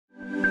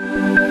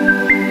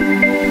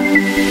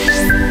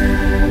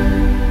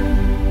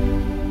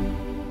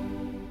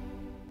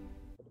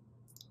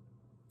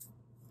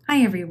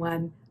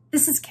everyone.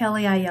 This is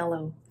Kelly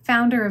Aiello,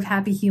 founder of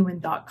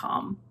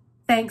happyhuman.com.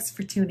 Thanks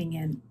for tuning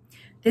in.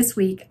 This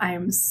week, I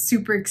am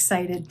super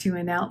excited to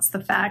announce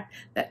the fact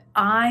that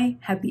I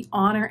had the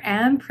honor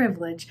and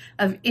privilege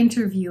of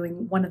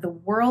interviewing one of the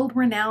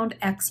world-renowned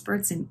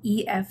experts in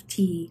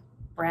EFT,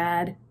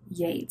 Brad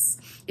Yates.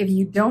 If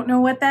you don't know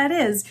what that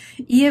is,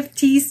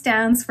 EFT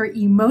stands for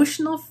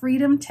Emotional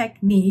Freedom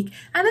Technique,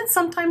 and it's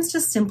sometimes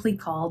just simply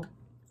called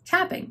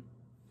tapping.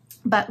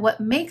 But what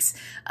makes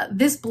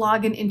this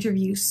blog and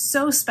interview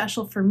so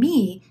special for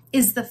me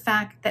is the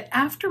fact that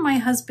after my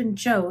husband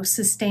Joe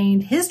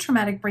sustained his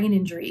traumatic brain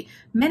injury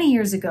many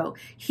years ago,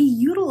 he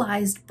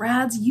utilized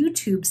Brad's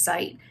YouTube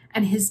site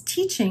and his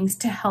teachings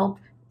to help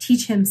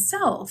teach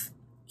himself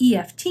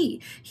EFT.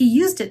 He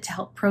used it to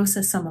help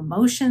process some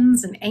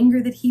emotions and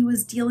anger that he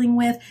was dealing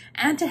with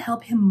and to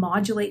help him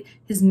modulate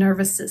his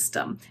nervous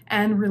system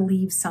and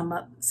relieve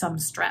some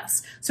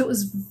stress. So it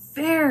was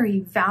very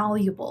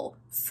valuable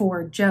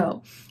for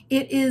Joe.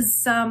 It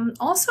is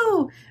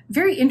also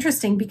very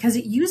interesting because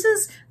it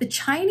uses the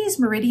Chinese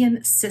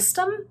meridian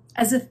system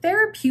as a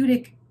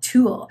therapeutic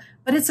tool,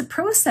 but it's a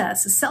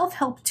process, a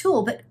self-help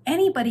tool that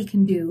anybody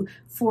can do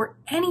for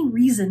any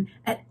reason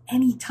at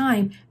any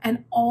time.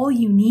 And all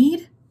you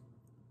need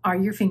are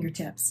your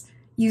fingertips.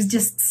 You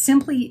just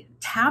simply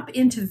tap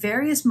into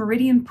various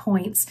meridian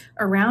points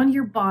around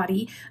your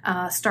body,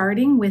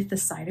 starting with the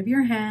side of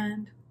your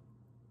hand,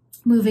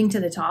 moving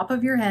to the top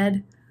of your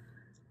head,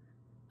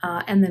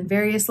 and then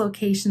various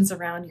locations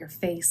around your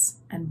face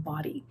and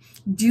body.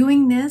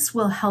 Doing this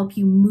will help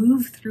you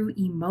move through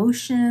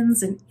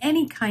emotions and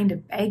any kind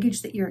of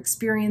baggage that you're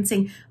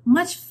experiencing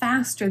much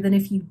faster than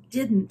if you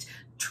didn't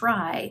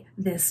try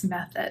this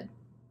method.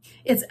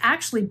 It's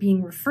actually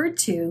being referred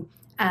to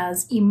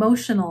as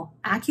emotional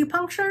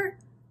acupuncture,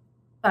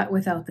 but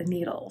without the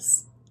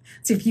needles.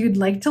 So if you'd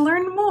like to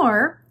learn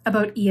more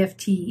about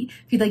EFT,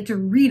 if you'd like to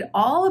read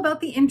all about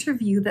the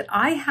interview that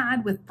I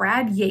had with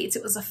Brad Yates,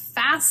 it was a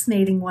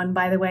fascinating one,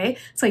 by the way,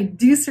 so I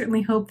do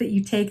certainly hope that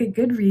you take a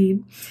good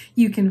read.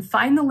 You can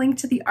find the link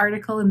to the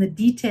article in the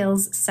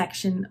details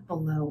section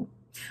below.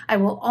 I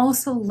will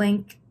also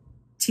link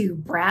to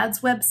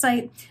Brad's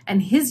website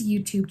and his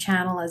YouTube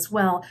channel as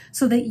well,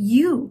 so that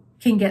you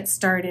can get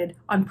started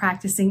on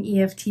practicing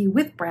EFT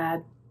with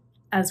Brad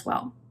as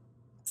well.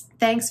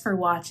 Thanks for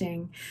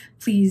watching.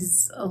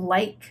 Please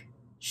like,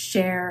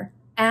 share,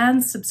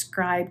 and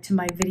subscribe to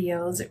my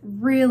videos. It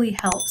really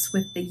helps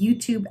with the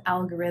YouTube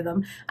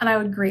algorithm, and I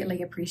would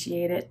greatly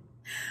appreciate it.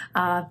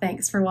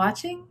 Thanks for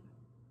watching.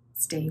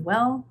 Stay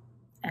well,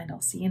 and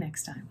I'll see you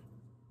next time.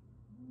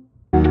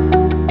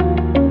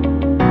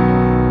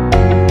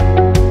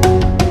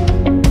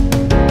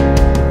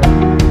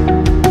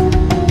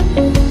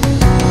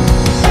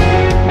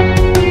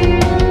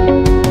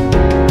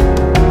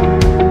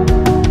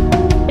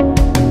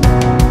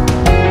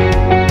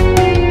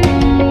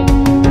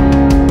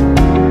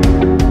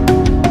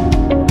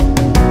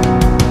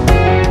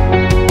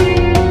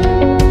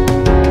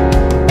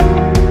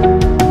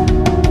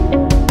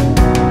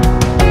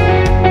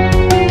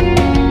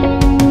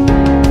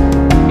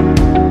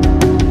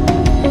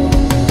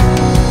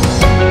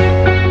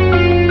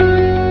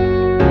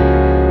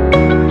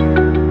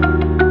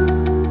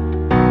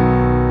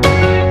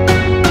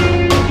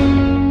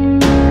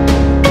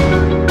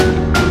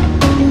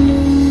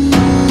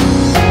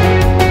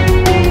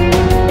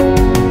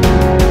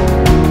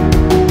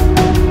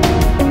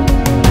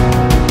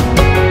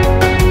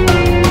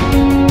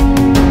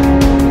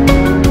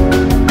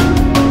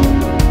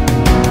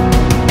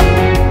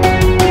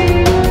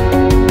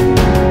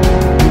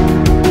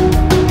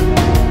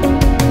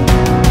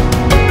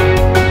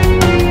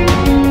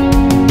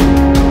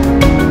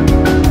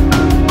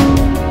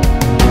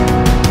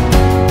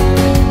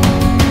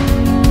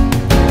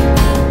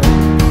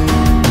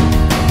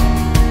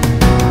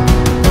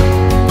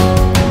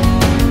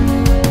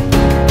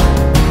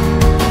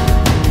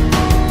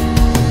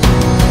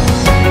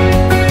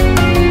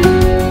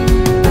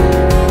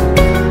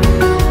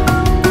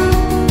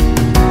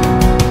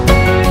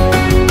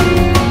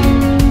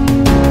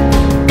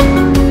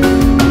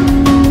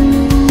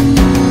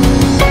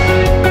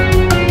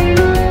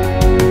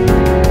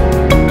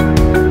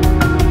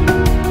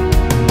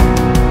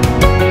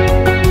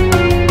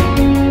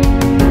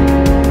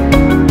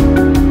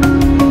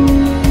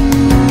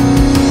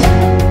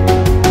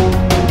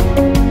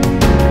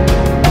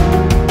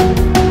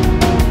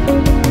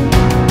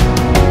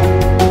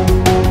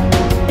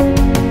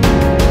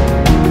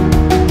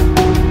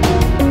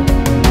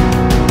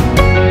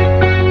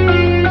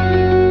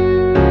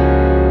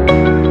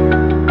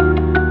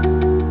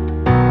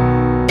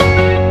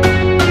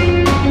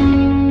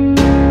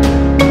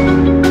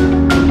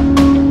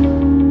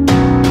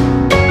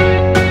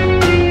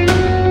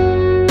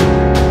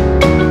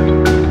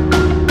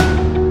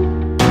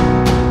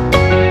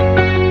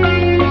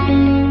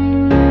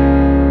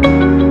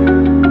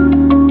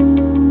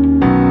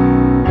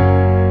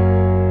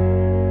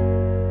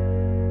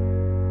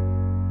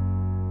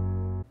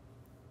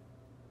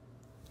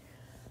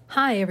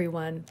 Hi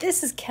everyone,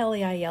 this is Kelly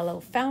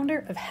Aiello,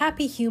 founder of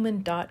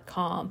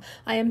happyhuman.com.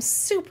 I am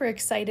super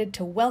excited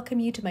to welcome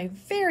you to my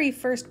very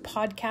first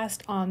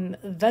podcast on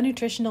The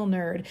Nutritional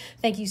Nerd.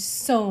 Thank you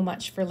so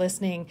much for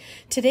listening.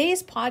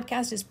 Today's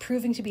podcast is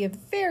proving to be a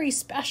very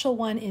special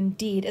one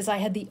indeed, as I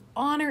had the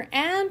honor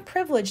and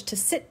privilege to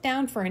sit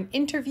down for an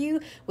interview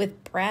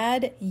with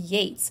Brad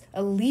Yates,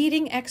 a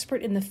leading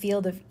expert in the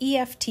field of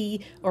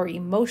EFT, or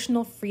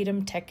Emotional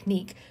Freedom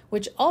Technique,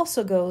 which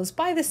also goes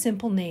by the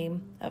simple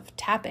name of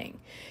tapping.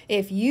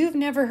 If you've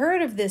never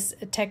heard of this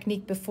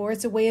technique before,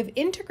 it's a way of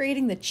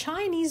integrating the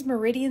Chinese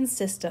meridian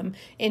system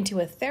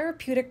into a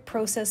therapeutic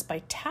process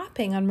by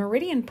tapping on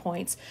meridian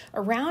points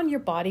around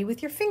your body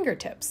with your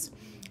fingertips.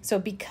 So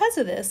because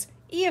of this,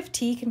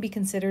 EFT can be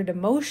considered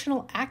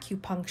emotional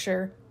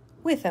acupuncture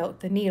without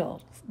the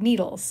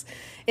needles.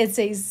 It's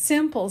a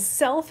simple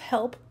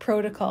self-help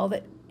protocol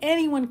that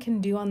anyone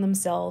can do on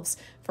themselves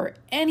for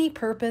any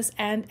purpose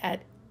and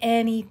at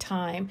any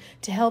time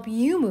to help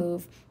you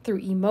move through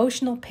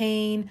emotional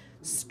pain,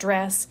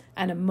 stress,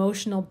 and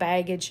emotional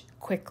baggage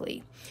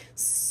quickly.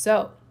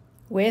 So,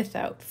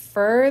 without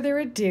further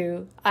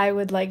ado, I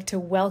would like to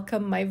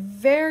welcome my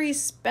very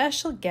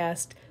special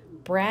guest,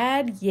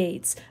 Brad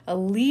Yates, a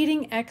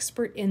leading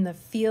expert in the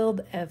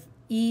field of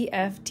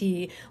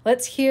EFT.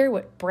 Let's hear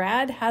what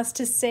Brad has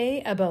to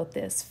say about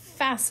this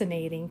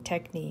fascinating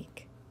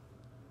technique.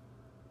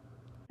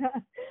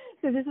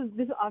 So this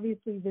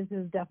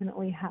is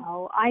definitely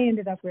how I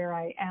ended up where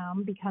I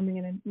am, becoming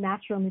a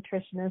natural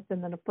nutritionist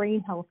and then a brain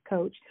health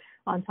coach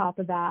on top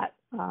of that.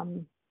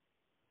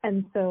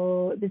 And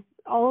so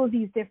all of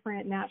these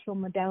different natural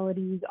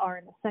modalities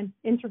are an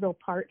integral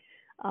part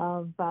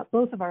of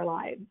both of our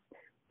lives.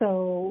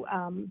 So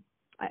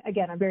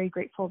again, I'm very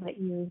grateful that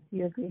you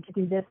agreed to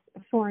do this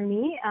for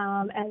me.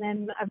 And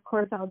then, of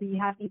course, I'll be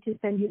happy to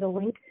send you the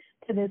link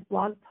to this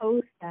blog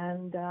post,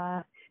 and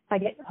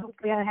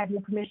hopefully I have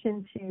your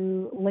permission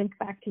to link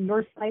back to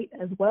your site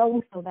as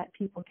well, so that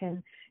people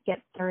can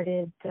get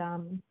started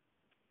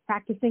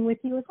practicing with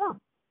you as well.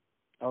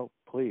 Oh,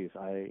 please.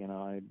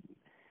 I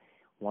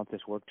want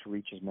this work to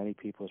reach as many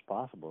people as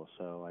possible,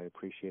 so I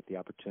appreciate the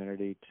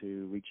opportunity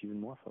to reach even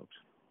more folks.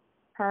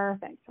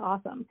 Perfect.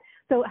 Awesome.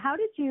 So how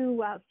did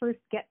you first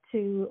get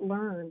to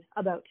learn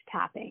about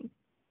tapping?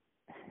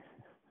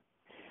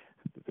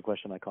 The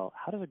question I call,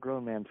 how does a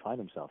grown man find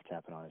himself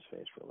tapping on his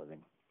face for a living?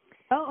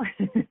 Oh.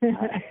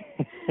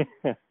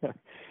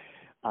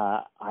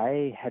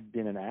 I had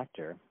been an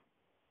actor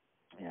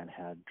and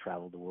had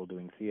traveled the world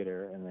doing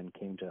theater, and then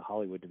came to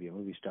Hollywood to be a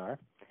movie star.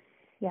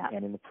 Yeah.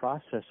 And in the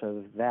process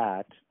of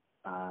that,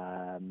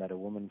 met a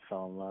woman,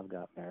 fell in love,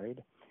 got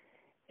married.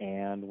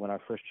 And when our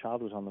first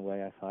child was on the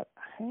way, I thought,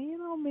 hey,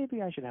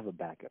 maybe I should have a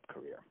backup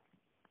career.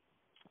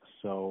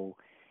 So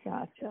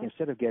Gotcha.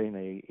 Instead of getting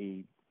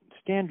a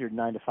standard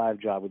 9-to-5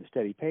 job with a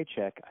steady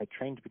paycheck, I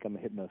trained to become a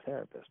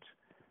hypnotherapist,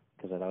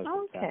 because I'd always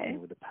been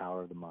fascinated with the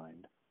power of the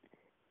mind.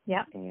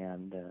 Yeah.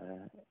 And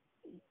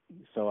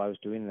so I was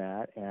doing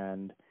that,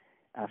 and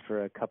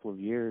after a couple of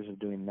years of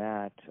doing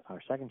that,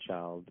 our second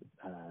child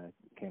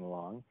came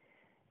along.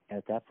 And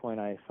at that point,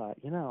 I thought,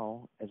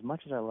 as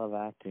much as I love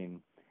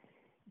acting,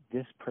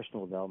 this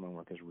personal development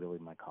work is really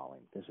my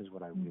calling. This is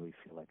what I really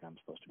feel like I'm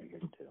supposed to be here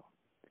to do.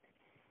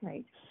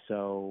 Right.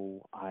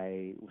 So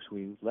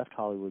we left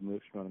Hollywood,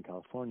 moved to Northern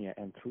California,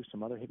 and through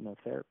some other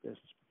hypnotherapists,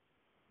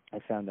 I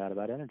found out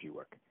about energy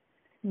work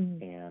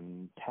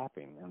and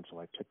tapping. And so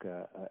I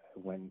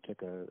went and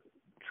took a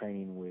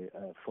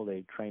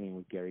full-day training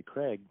with Gary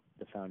Craig,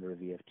 the founder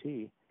of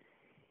EFT,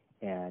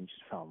 and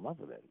just fell in love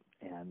with it.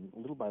 And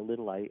little by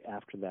little,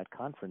 after that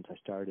conference, I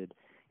started.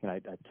 I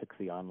took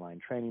the online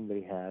training that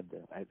he had.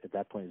 At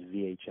that point, it was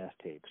VHS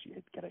tapes. You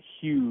had got a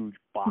huge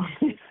box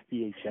of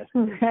VHS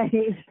tapes.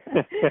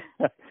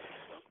 Right.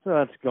 So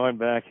that's going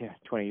back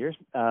 20 years.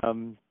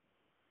 And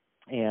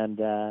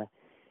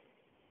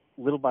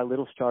little by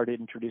little started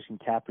introducing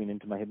tapping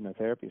into my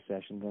hypnotherapy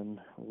sessions, and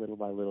little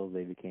by little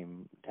they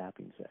became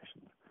tapping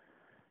sessions.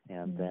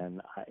 And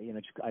then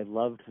I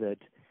loved that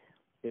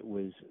it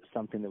was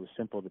something that was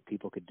simple that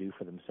people could do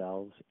for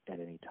themselves at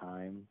any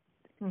time.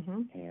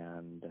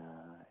 And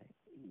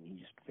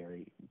just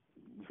very,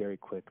 very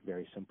quick,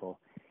 very simple.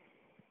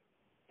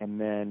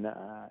 And then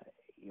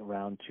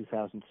around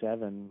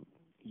 2007,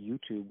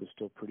 YouTube was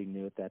still pretty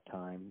new at that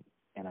time,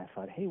 and I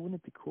thought, hey,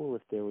 wouldn't it be cool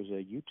if there was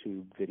a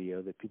YouTube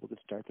video that people could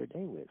start their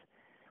day with?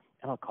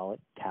 And I'll call it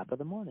Tap of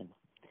the Morning.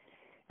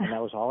 And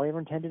that was all I ever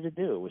intended to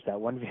do, was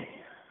that one video.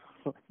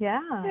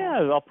 Yeah.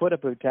 Yeah, I'll put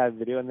up a tap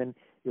video, and then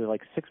it was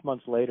like 6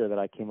 months later that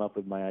I came up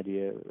with my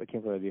idea. I came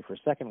up with an idea for a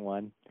second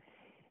one,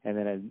 and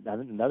then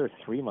another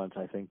 3 months,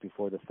 I think,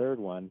 before the third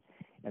one,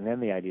 and then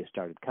the idea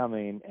started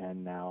coming,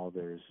 and now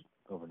there's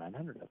over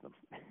 900 of them.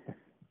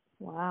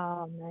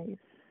 Wow, nice.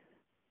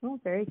 Oh,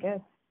 very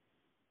good.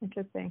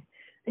 Interesting.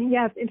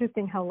 Yeah, it's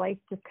interesting how life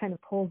just kind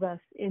of pulls us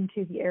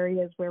into the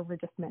areas where we're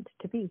just meant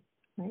to be,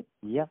 right?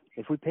 Yeah,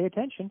 if we pay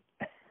attention.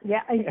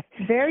 Yeah,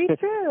 very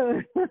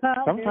true.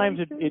 Sometimes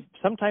Very true.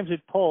 sometimes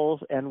it pulls,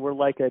 and we're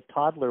like a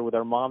toddler with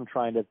our mom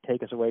trying to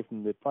take us away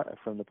from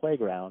the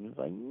playground. It's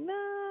like,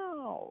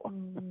 no.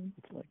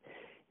 It's like,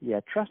 yeah,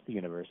 trust the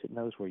universe. It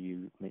knows where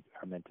you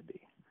are meant to be.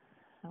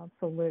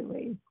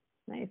 Absolutely.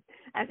 Nice.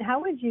 And how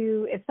would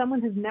you, if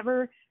someone has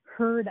never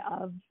heard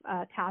of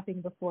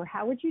tapping before,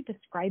 how would you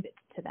describe it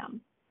to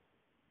them?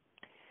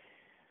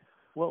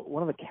 Well,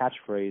 one of the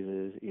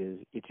catchphrases is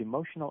it's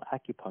emotional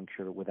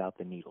acupuncture without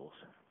the needles,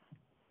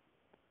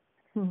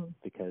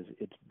 because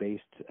it's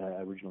based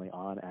originally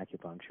on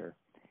acupuncture.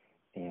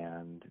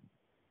 And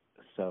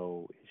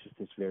so it's just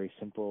this very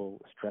simple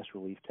stress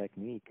relief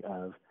technique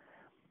of,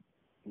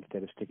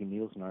 instead of sticking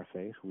needles in our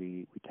face,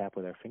 we tap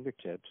with our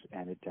fingertips,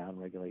 and it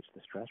down-regulates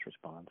the stress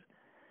response,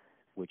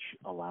 which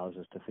allows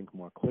us to think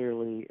more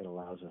clearly. It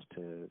allows us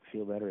to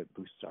feel better. It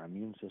boosts our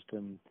immune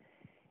system,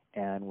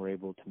 and we're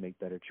able to make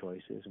better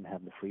choices and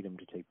have the freedom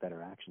to take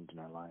better actions in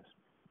our lives.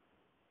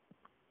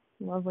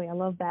 Lovely. I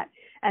love that.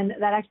 And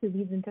that actually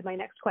leads into my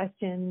next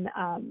question,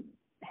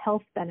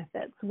 health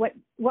benefits. What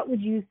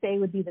would you say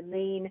would be the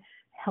main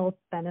health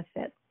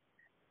benefits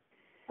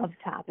of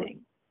tapping?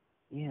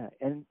 Yeah,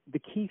 and the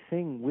key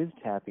thing with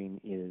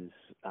tapping is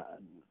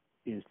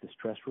the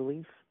stress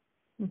relief.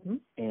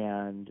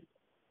 And,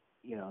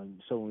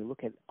 so when we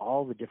look at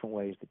all the different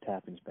ways that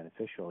tapping is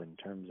beneficial in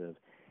terms of,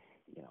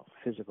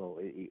 physical,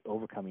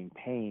 overcoming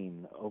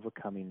pain,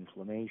 overcoming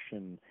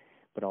inflammation,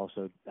 but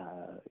also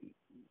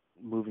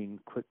moving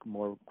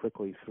more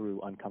quickly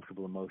through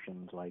uncomfortable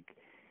emotions like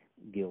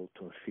guilt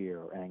or fear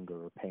or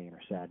anger or pain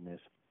or sadness,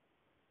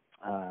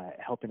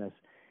 helping us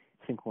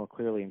think more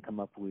clearly and come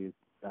up with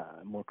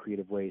more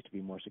creative ways to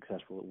be more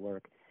successful at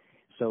work.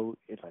 So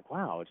it's like,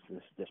 wow,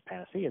 it's this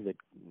panacea that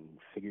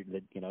figured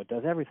that, it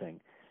does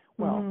everything.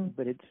 Well,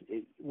 but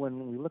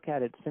when we look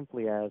at it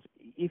simply as,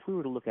 if we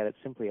were to look at it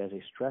simply as a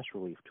stress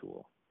relief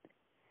tool,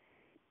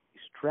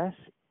 stress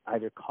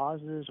either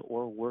causes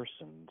or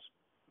worsens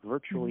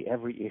virtually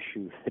every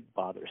issue that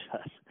bothers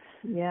us.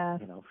 Yeah.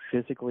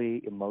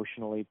 Physically,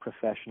 emotionally,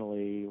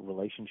 professionally,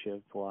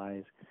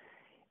 relationship-wise.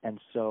 And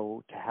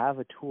so to have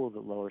a tool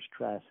that lowers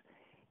stress,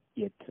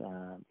 it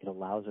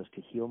allows us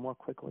to heal more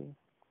quickly.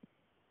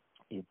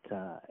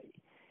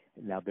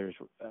 Now there's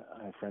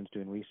I have friends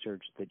doing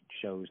research that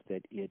shows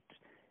that it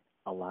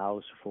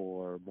allows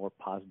for more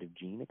positive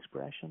gene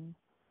expression.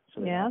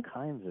 So there are all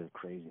kinds of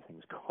crazy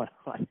things going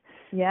on.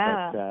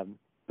 Yeah.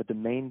 But the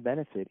main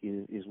benefit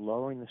is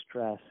lowering the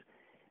stress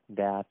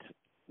that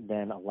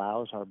then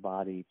allows our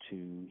body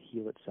to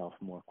heal itself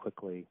more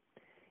quickly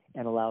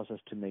and allows us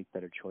to make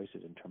better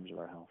choices in terms of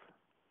our health.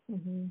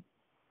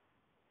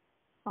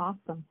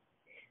 Awesome.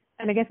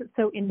 And I guess it's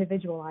so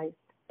individualized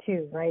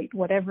too, right?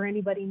 Whatever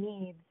anybody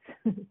needs,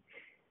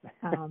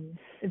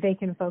 they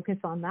can focus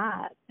on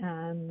that,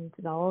 and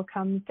it all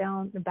comes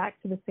down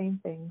back to the same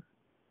things.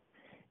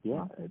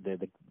 Yeah, awesome.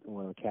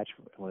 One of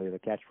the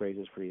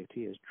catchphrases for EFT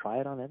is try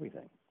it on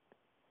everything.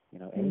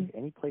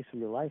 Any place of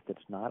your life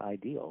that's not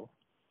ideal,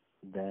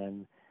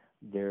 then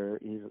there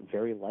is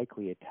very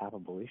likely a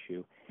tappable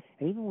issue.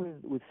 And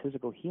even with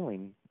physical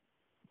healing,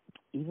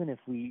 even if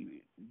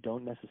we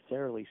don't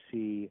necessarily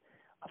see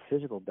a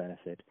physical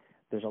benefit,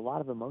 there's a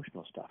lot of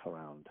emotional stuff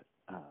around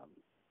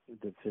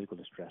the physical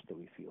distress that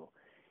we feel.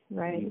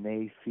 Right. You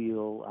may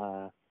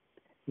feel,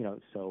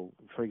 so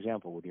for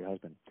example, with your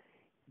husband,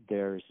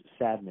 there's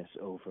sadness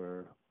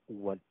over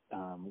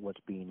what's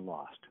being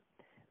lost.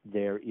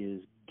 There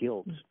is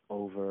guilt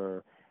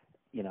over,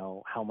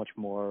 how much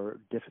more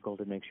difficult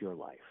it makes your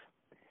life,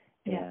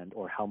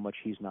 or how much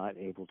he's not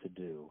able to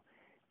do.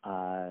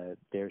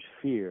 There's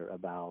fear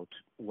about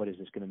what is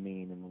this going to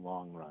mean in the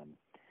long run.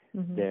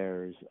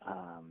 There's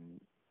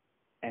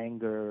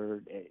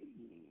anger.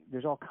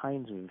 There's all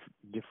kinds of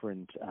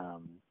different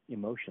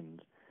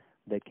emotions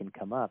that can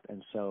come up.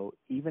 And so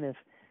even if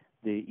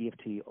the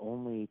EFT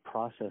only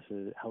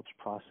helps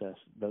process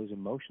those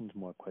emotions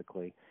more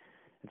quickly,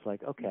 it's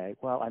like, okay,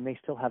 well, I may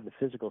still have the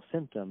physical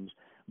symptoms,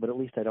 but at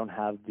least I don't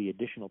have the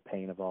additional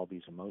pain of all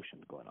these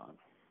emotions going on.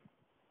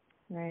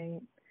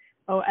 Right.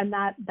 Oh, and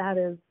that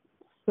is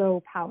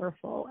so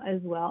powerful as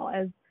well.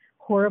 As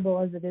horrible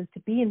as it is to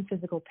be in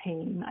physical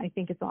pain, I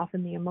think it's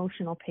often the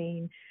emotional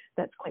pain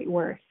that's quite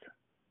worse.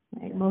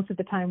 Right? Most of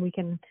the time we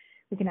can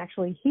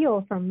actually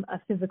heal from a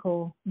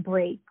physical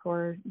break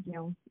or,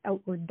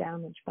 outward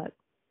damage, but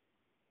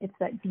it's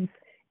that deep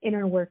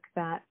inner work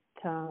that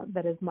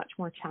is much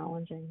more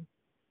challenging.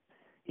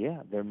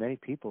 Yeah, there are many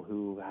people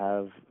who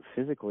have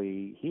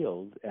physically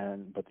healed,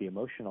 but the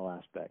emotional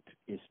aspect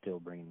is still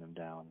bringing them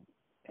down.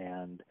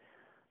 And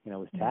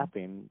with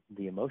tapping,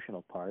 the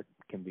emotional part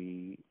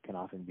can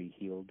often be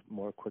healed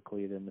more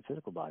quickly than the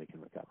physical body can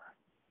recover.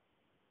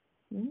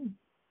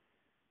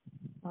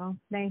 Well,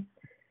 nice.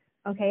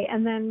 Okay,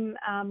 and then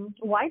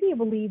why do you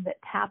believe that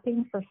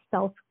tapping for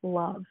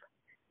self-love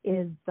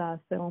is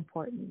so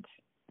important?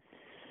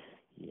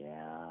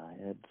 Yeah,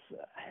 it's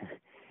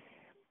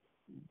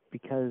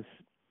because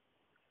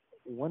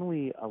when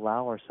we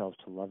allow ourselves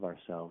to love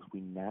ourselves,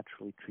 we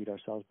naturally treat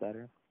ourselves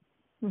better.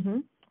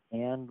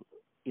 And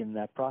in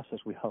that process,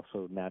 we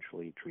also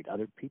naturally treat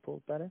other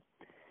people better.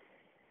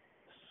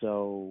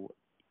 So,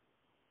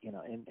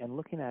 and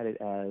looking at it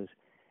as,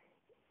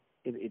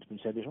 it's been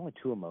said, there's only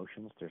two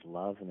emotions. There's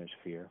love and there's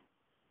fear.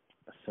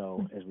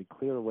 So as we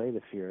clear away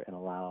the fear and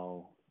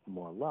allow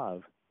more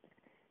love,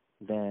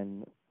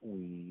 then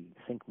we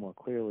think more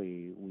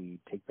clearly, we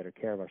take better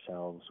care of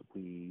ourselves,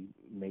 we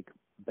make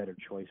better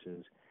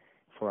choices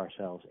for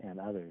ourselves and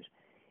others.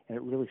 And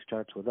it really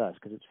starts with us,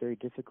 because it's very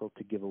difficult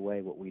to give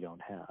away what we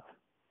don't have.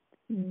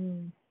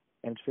 And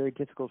it's very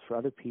difficult for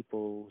other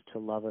people to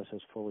love us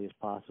as fully as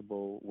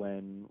possible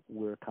when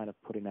we're kind of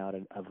putting out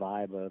a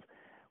vibe of,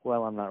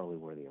 well, I'm not really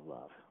worthy of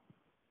love.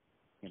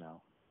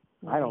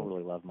 I don't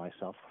really love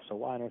myself, so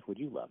why on earth would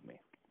you love me?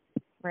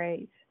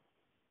 Right.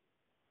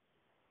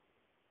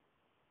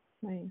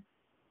 Nice.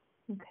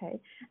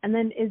 Okay. And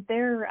then is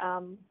there,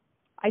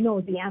 I know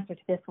the answer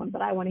to this one,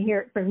 but I want to hear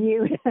it from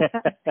you.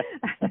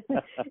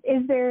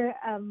 Is there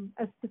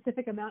a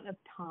specific amount of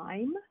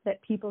time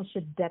that people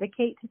should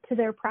dedicate to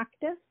their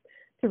practice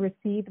to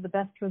receive the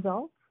best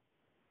results?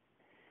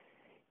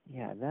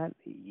 Yeah,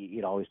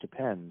 it always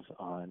depends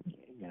on,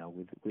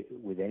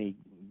 with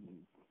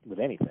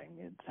anything,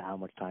 it's how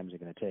much time is it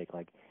going to take.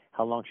 Like,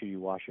 how long should you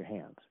wash your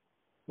hands?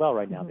 Well,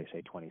 right now they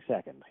say 20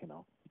 seconds,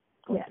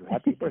 going through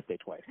happy birthday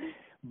twice.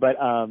 But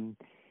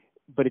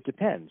it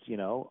depends,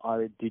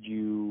 did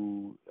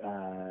you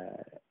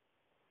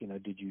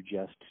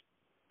just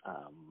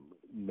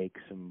make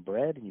some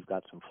bread and you've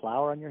got some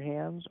flour on your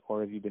hands, or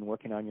have you been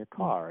working on your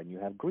car and you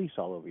have grease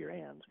all over your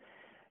hands?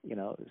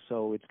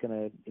 So it's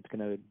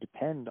gonna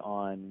depend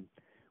on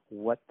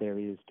what there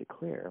is to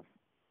clear.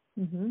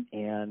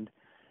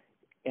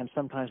 And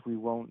sometimes we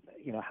won't,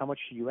 how much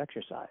do you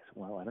exercise?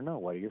 Well, I don't know.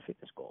 What are your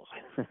fitness goals?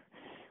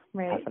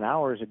 Right. Half an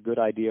hour is a good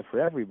idea for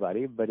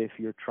everybody, but if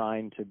you're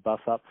trying to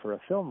buff up for a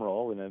film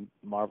role in a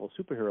Marvel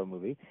superhero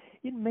movie,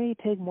 it may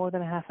take more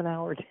than a half an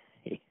hour a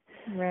day.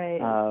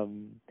 Right.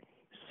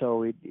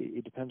 So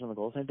it depends on the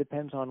goals, and it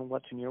depends on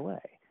what's in your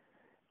way.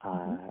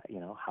 How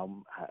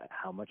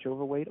much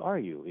overweight are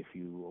you if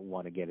you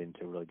want to get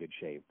into really good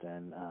shape?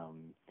 Then,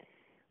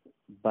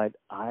 but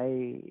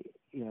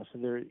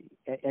so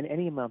and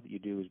any amount that you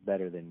do is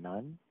better than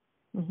none.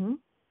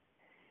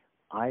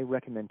 I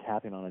recommend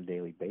tapping on a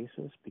daily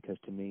basis because,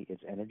 to me,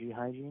 it's energy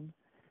hygiene.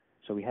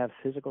 So we have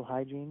physical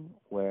hygiene,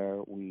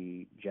 where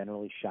we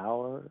generally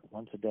shower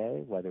once a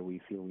day, whether we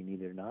feel we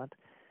need it or not.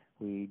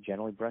 We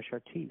generally brush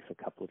our teeth a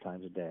couple of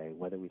times a day,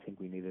 whether we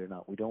think we need it or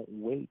not. We don't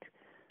wait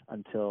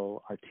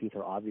until our teeth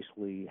are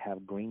obviously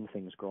have green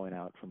things growing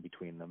out from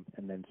between them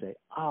and then say,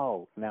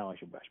 oh, now I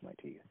should brush my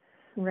teeth.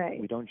 Right.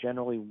 We don't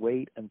generally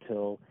wait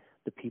until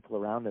the people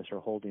around us are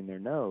holding their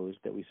nose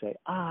that we say,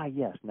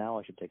 yes, now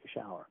I should take a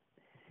shower.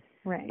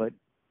 Right. But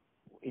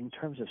in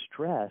terms of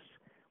stress,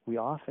 we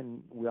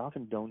often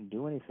don't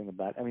do anything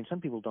about it. I mean,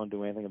 some people don't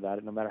do anything about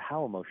it no matter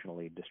how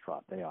emotionally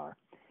distraught they are.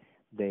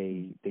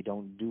 They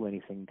don't do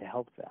anything to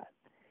help that.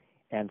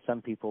 And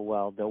some people,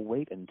 well, they'll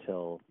wait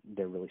until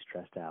they're really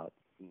stressed out.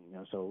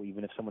 So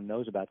even if someone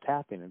knows about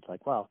tapping, it's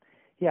like, well,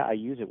 yeah, I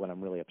use it when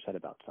I'm really upset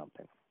about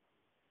something.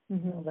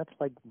 Well, that's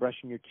like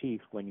brushing your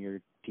teeth when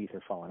your teeth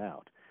are falling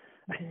out.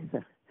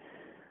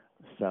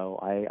 So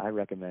I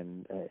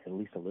recommend at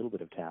least a little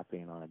bit of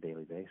tapping on a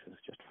daily basis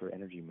just for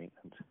energy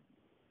maintenance.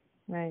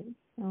 Right.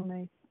 Oh,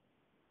 nice.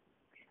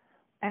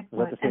 Excellent.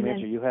 Was that the same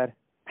answer you had?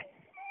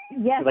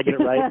 Yes. Did I get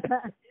it right?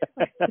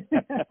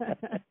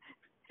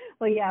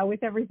 Well, yeah,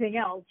 with everything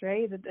else,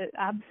 right?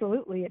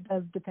 Absolutely, it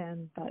does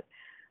depend. But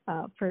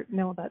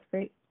that's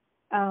great.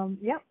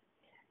 Yep.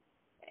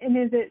 And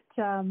is it,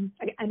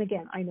 and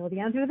again, I know the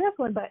answer to this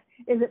one, but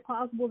is it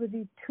possible to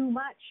do too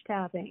much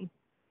tapping?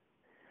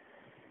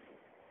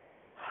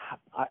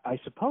 I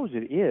suppose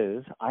it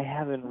is. I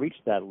haven't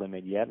reached that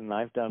limit yet, and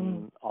I've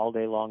done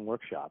all-day-long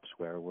workshops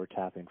where we're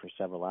tapping for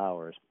several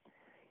hours.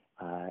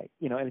 And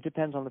it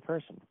depends on the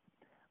person.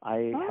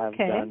 I've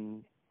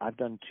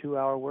done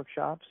 2-hour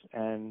workshops,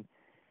 and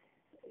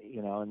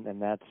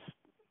and that's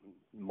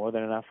more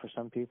than enough for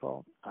some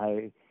people.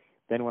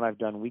 Then when I've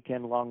done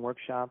weekend-long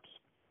workshops,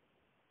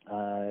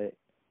 and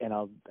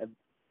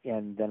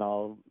then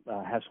I'll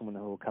have someone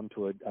who will come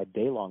to a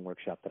day-long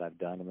workshop that I've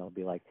done, and they'll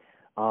be like,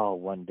 oh,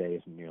 one day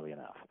isn't nearly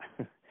enough.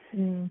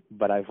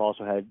 But I've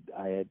also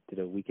did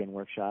a weekend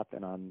workshop,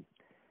 and on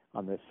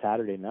this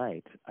Saturday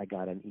night, I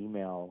got an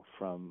email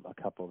from a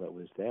couple that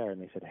was there,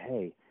 and they said,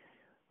 hey,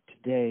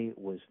 today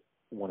was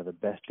one of the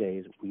best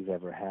days we've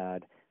ever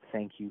had.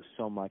 Thank you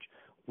so much.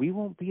 We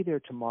won't be there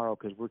tomorrow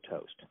because we're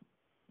toast.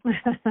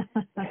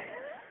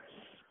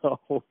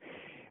 So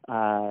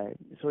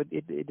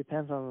it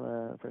depends on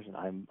the person.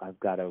 I've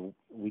got a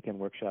weekend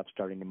workshop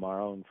starting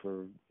tomorrow, and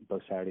for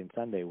both Saturday and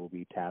Sunday, we'll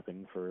be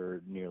tapping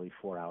for nearly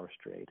 4 hours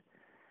straight.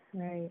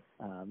 Right.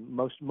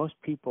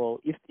 Most people,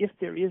 if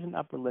there is an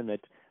upper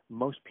limit,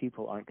 most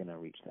people aren't going to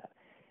reach that.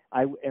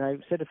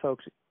 I've said to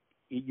folks,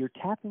 you're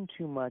tapping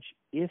too much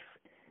if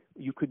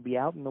you could be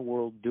out in the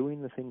world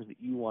doing the things that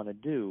you want to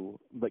do,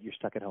 but you're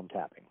stuck at home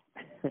tapping.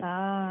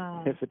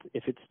 Ah.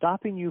 If it's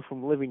stopping you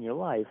from living your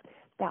life,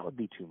 that would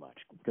be too much.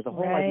 Because the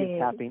whole idea of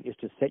tapping is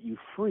to set you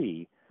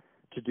free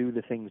to do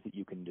the things that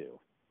you can do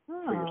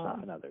for yourself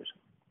and others.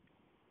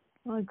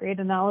 Well, a great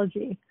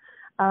analogy.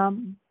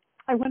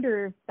 I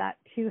wonder if that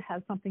too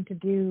has something to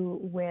do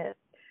with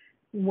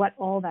what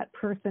all that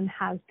person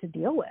has to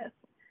deal with.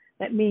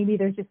 That maybe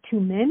there's just too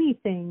many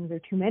things or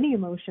too many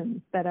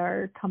emotions that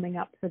are coming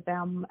up for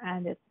them,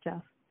 and it's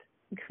just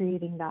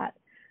creating that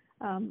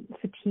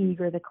fatigue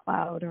or the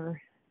cloud,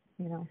 or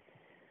I'm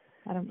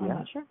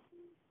not sure.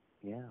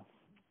 Yeah,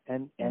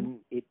 and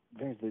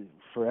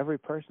for every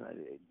person,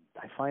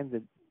 I find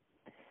that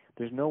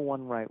there's no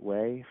one right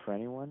way for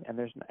anyone,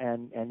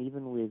 and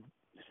even with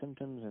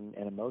symptoms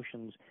and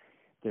emotions,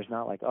 there's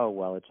not like, oh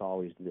well, it's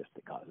always this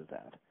that causes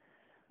that.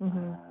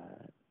 Mm-hmm.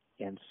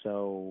 And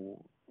so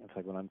it's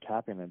like when I'm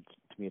tapping, to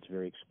me it's a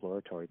very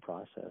exploratory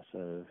process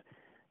of,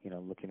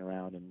 looking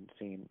around and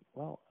seeing,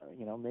 well,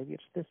 maybe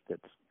it's this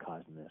that's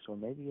causing this, or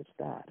maybe it's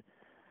that.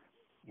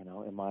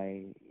 Am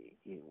I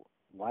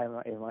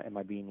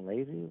being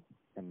lazy?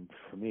 And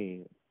for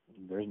me,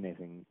 there's no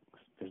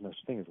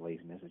such thing as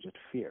laziness. It's just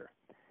fear.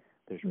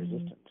 There's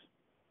resistance.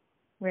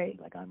 Right.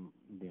 Like I'm,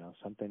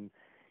 something,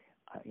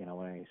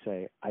 when I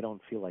say I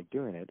don't feel like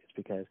doing it, it's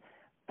because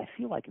I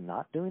feel like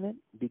not doing it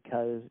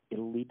because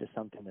it'll lead to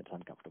something that's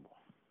uncomfortable.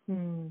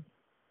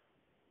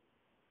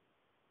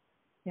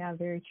 Yeah,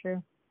 very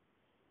true.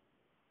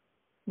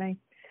 Nice.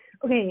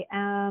 Okay,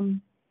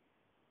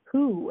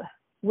 who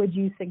would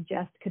you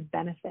suggest could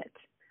benefit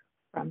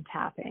from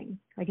tapping?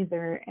 Like, is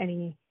it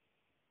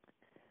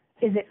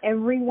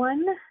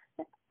everyone,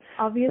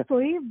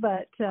 obviously,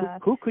 but...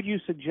 who could you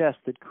suggest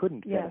that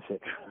couldn't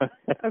benefit?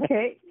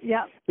 Okay,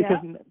 yeah.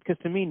 Because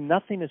to me,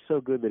 nothing is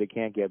so good that it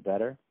can't get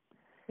better.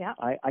 Yeah.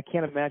 I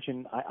can't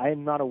imagine, I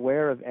am not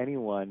aware of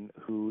anyone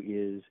who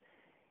is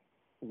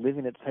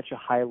living at such a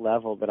high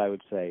level that I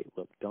would say,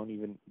 look,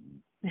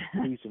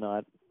 please do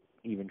not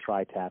even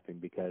try tapping,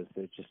 because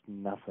there's just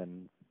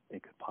nothing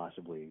it could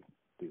possibly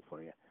do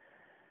for you.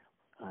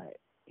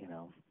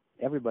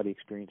 Everybody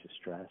experiences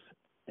stress.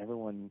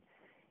 Everyone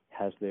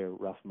has their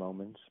rough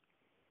moments.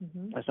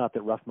 Mm-hmm. It's not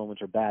that rough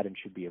moments are bad and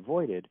should be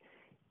avoided,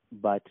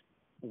 but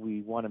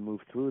we want to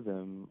move through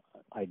them,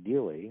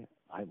 ideally,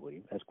 I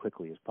believe, as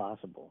quickly as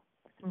possible.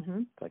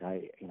 Mm-hmm. Like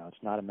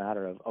it's not a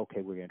matter of,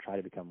 okay, we're going to try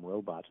to become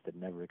robots that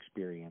never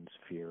experience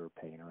fear or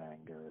pain or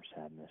anger or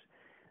sadness.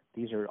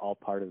 These are all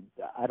part of,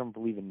 I don't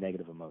believe in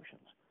negative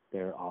emotions.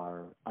 There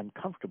are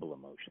uncomfortable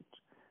emotions,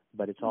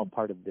 but it's all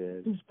part of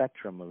the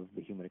spectrum of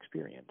the human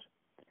experience.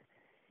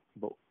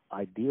 But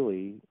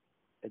ideally,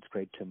 it's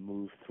great to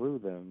move through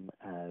them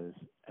as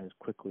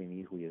quickly and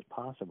easily as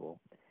possible,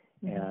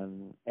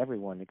 and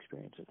everyone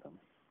experiences them.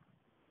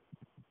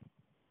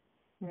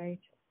 Right.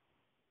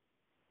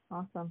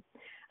 Awesome.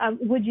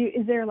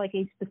 Is there like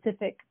a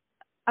specific,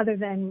 other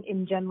than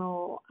in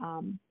general,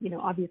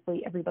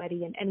 obviously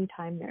everybody, and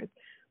anytime there's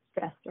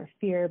stress or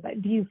fear,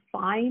 but do you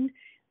find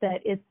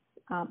that it's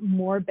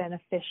more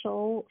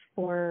beneficial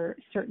for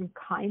certain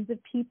kinds of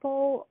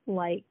people?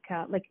 Like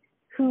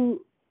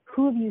who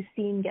have you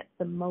seen get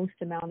the most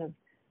amount of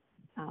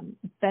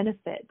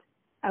benefit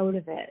out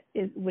of it?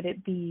 Would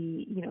it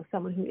be,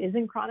 someone who is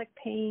in chronic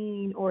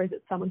pain, or is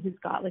it someone who's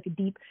got like a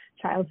deep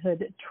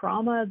childhood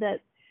trauma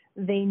that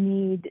they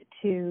need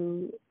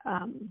to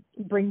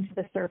bring to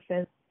the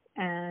surface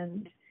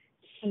and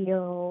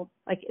heal?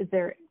 Like, is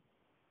there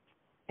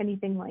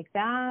anything like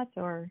that,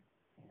 or?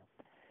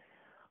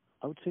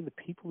 I would say the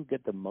people who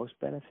get the most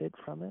benefit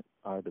from it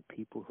are the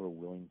people who are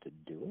willing to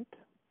do it.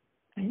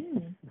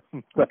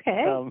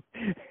 Okay.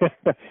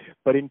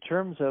 But in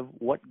terms of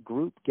what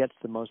group gets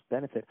the most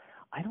benefit,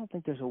 I don't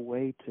think there's a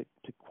way to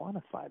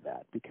quantify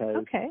that,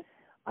 because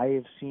I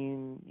have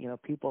seen,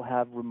 people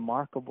have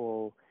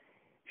remarkable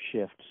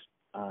shifts.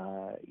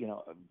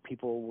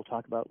 People will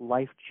talk about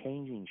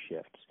life-changing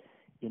shifts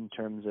in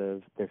terms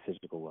of their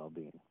physical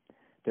well-being.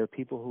 There are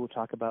people who will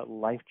talk about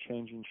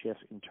life-changing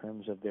shifts in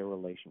terms of their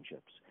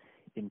relationships,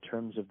 in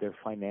terms of their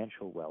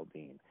financial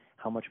well-being,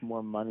 how much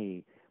more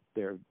money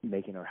they're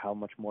making, or how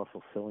much more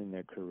fulfilling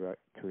their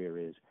career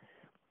is.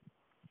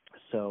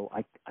 So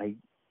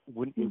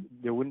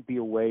there wouldn't be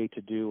a way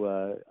to do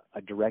a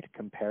direct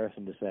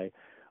comparison to say,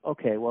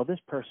 okay, well, this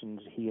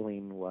person's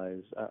healing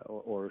was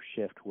or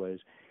shift was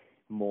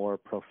more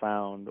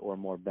profound or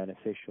more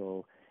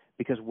beneficial,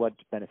 because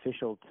what's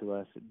beneficial to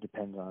us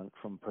depends on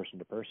from person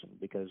to person.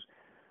 Because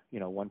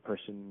one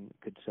person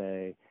could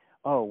say,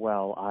 oh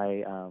well,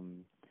 I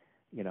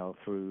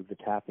through the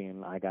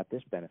tapping I got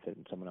this benefit,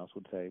 and someone else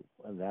would say,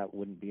 well, that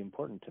wouldn't be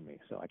important to me,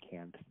 so I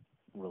can't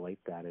relate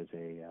that as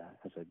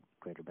a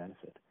greater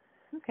benefit.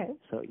 Okay.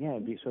 So yeah,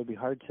 it'd be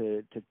hard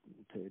to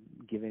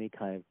give any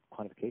kind of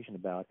quantification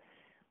about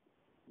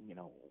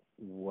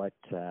what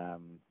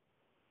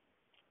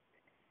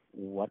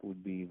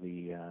would be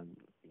the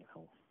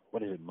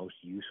what is it most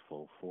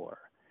useful for.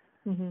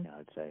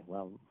 I'd say,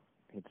 well,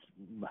 it's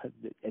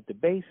at the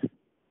base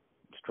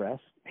stress,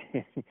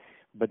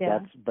 But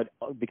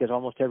because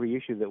almost every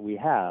issue that we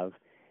have,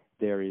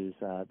 there's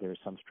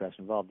some stress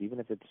involved. Even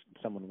if it's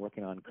someone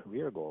working on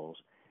career goals,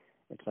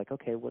 it's like,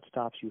 okay, what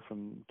stops you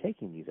from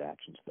taking these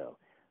actions though?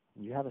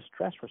 You have a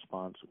stress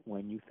response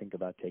when you think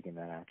about taking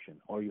that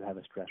action, or you have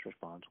a stress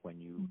response when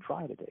you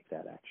try to take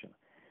that action,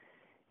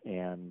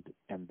 and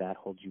that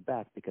holds you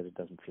back because it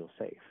doesn't feel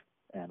safe.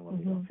 And when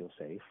we don't feel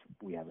safe,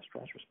 we have a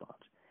stress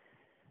response.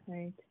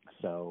 Right.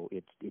 So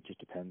it just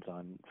depends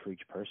on, for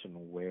each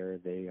person, where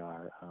they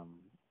are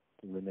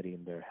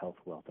limiting their health,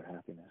 wealth, or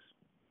happiness.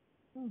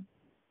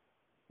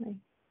 Nice.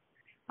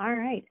 All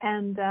right.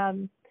 And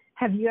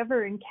have you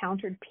ever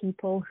encountered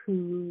people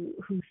who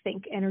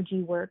think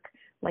energy work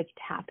like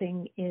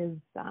tapping is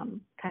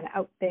kind of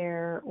out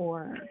there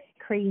or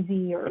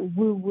crazy or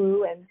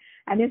woo-woo?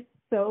 And if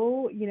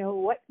so,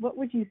 what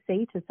would you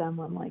say to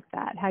someone like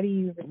that? How do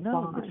you respond?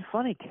 No, it's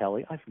funny,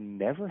 Kelly. I've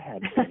never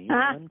had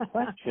anyone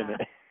question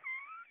it.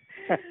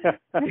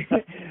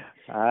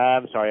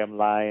 I'm sorry, I'm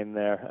lying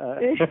there.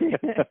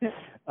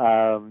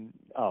 I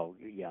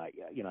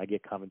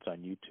get comments on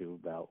YouTube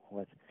about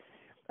what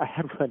I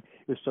had one.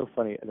 It was so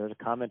funny. There was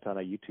a comment on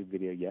a YouTube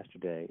video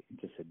yesterday. It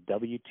just said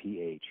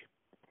WTH,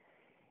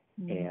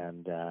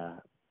 and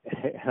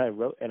I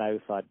wrote, and I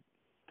thought,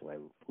 do I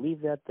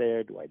leave that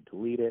there? Do I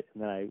delete it?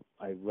 And then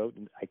I wrote,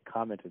 and I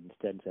commented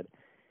instead and said,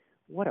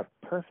 what a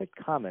perfect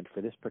comment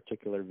for this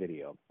particular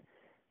video.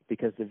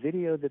 Because the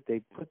video that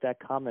they put that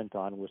comment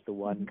on was the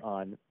one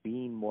on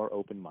being more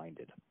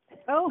open-minded.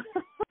 Oh,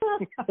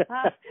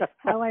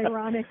 how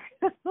ironic!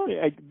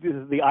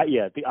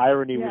 The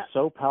irony was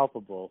so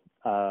palpable.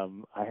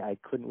 I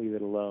couldn't leave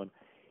it alone.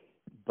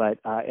 But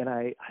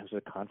I was at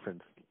a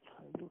conference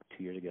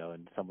 2 years ago,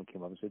 and someone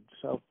came up and said,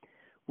 "So,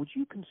 would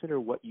you consider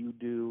what you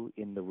do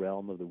in the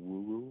realm of the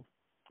woo-woo?"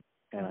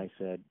 And I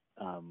said,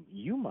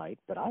 "You might,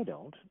 but I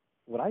don't.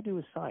 What I do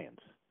is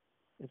science.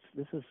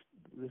 This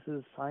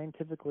is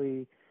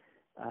scientifically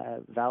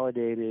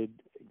validated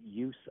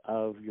use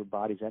of your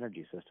body's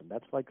energy system.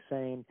 That's like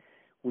saying,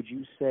 would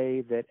you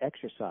say that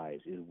exercise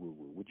is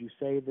woo-woo? Would you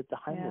say that the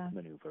Heimlich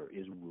maneuver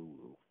is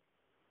woo-woo?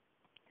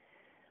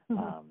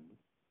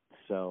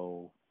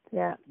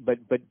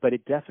 But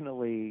it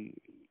definitely,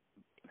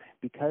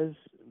 because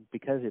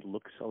it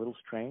looks a little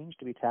strange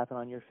to be tapping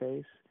on your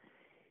face,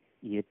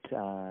 it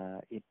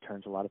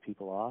turns a lot of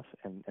people off,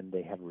 and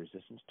they have a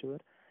resistance to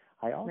it.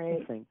 I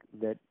also think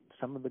that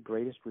some of the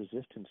greatest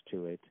resistance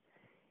to it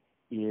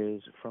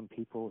is from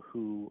people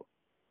who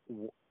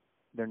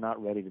they're not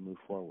ready to move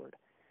forward.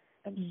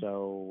 And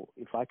so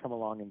if I come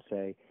along and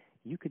say,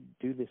 you could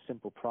do this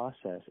simple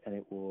process and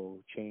it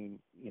will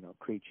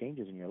create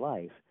changes in your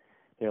life,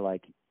 they're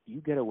like,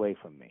 you get away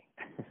from me.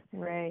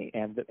 Right.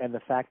 And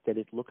the fact that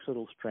it looks a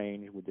little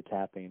strange with the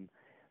tapping,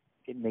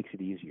 it makes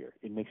it easier.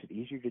 It makes it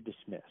easier to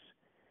dismiss.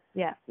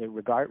 Yeah.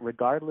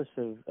 Regardless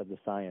of the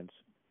science,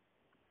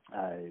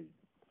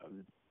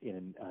 in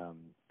an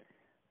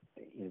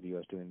interview I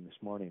was doing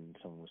this morning,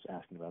 someone was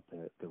asking about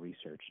the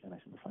research, and I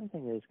said, the funny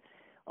thing is,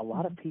 a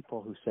lot of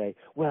people who say,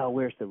 well,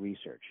 where's the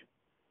research?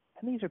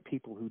 And these are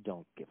people who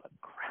don't give a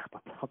crap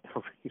about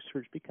the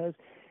research, because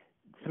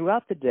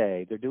throughout the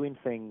day they're doing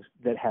things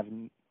that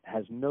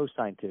has no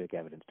scientific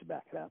evidence to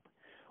back it up,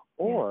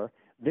 or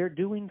they're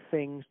doing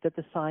things that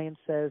the science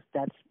says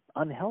that's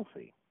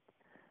unhealthy.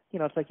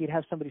 It's like you'd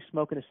have somebody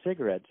smoking a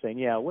cigarette saying,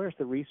 yeah, where's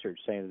the research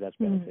saying that that's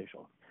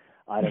beneficial?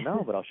 I don't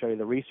know, but I'll show you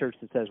the research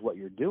that says what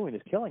you're doing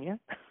is killing you.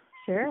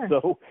 Sure.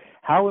 So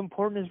how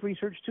important is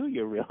research to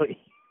you, really?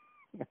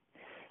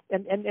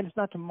 and it's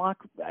not to mock.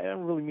 I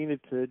don't really mean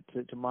it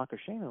to mock or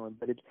shame anyone,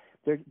 but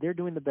they're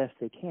doing the best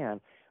they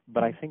can.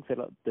 But I think that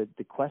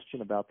the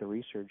question about the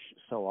research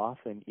so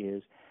often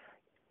is,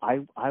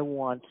 I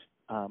want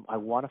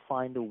to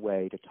find a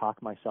way to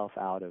talk myself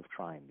out of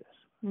trying this.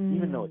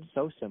 Even though it's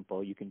so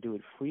simple, you can do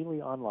it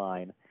freely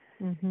online.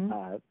 You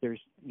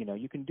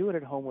can do it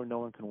at home where no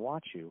one can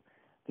watch you.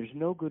 There's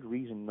no good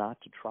reason not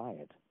to try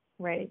it.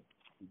 Right.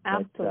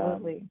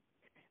 Absolutely.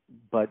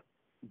 But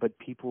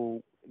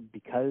people,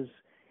 because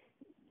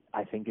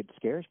I think it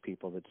scares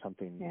people that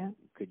something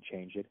could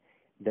change it,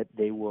 that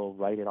they will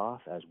write it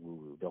off as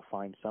woo-woo. They'll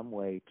find some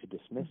way to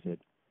dismiss it,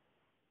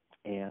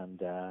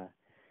 and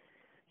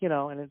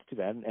and it's too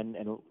bad. And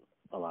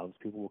a lot of those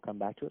people will come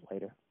back to it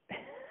later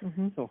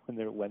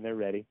when they're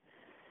ready.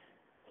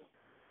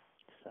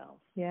 So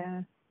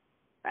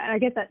I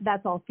guess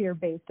that's all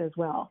fear-based as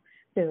well.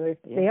 So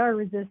if they are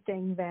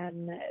resisting,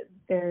 then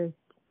there's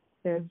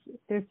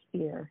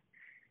fear.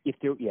 If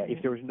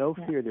there was no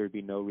fear, there would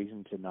be no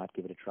reason to not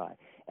give it a try.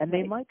 And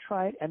they might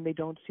try it and they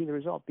don't see the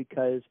result,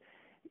 because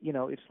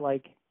it's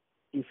like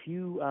if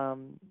you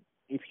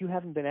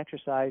haven't been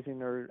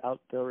exercising or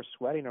out there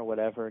sweating or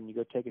whatever, and you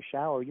go take a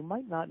shower, you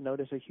might not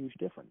notice a huge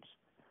difference.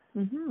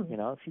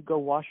 If you go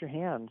wash your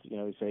hands,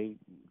 you say,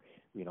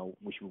 we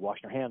should be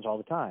washing our hands all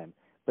the time.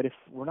 But if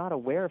we're not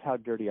aware of how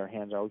dirty our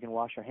hands are, we can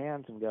wash our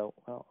hands and go,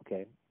 well,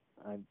 okay,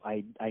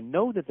 I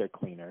know that they're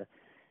cleaner,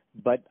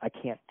 but I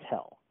can't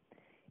tell.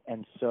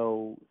 And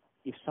so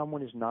if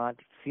someone is not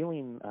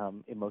feeling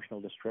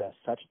emotional distress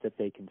such that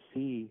they can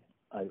see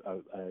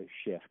a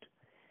shift,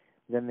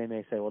 then they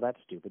may say, well, that's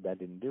stupid. That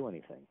didn't do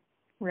anything.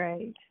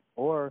 Right.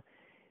 Or,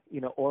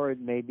 or it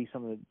may be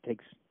something that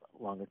takes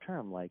longer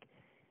term. Like,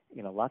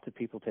 lots of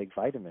people take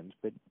vitamins,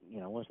 but,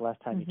 when was the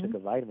last time you took a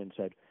vitamin and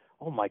said,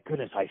 oh my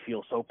goodness, I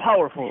feel so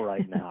powerful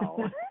right now?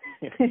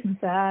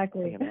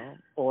 Exactly.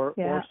 Or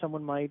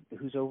someone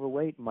who's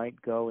overweight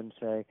might go and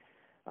say,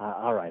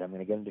 all right, I'm going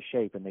to get into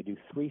shape, and they do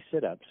 3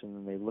 sit-ups, and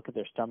then they look at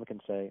their stomach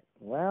and say,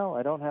 well,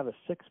 I don't have a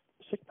six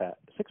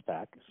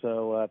pack,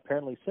 so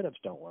apparently sit-ups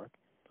don't work.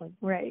 It's like,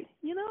 right.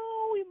 We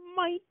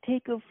might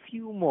take a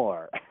few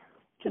more.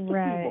 Just a few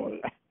more.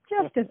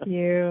 Just a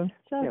few.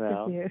 Just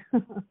a few.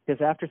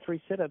 Because after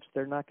 3 sit-ups,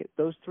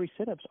 those 3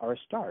 sit-ups are a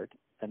start,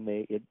 and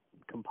it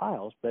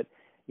compiles, but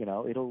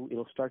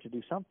it'll start to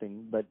do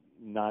something, but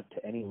not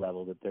to any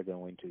level that they're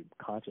going to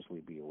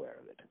consciously be aware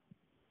of it.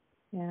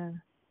 Yeah.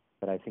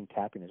 But I think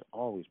tapping is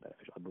always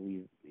beneficial. I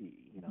believe,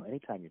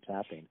 anytime you're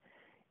tapping,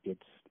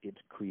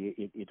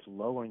 it's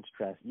lowering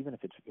stress, even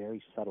if it's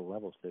very subtle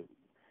levels that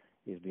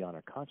is beyond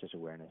our conscious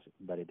awareness,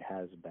 but it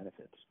has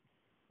benefits.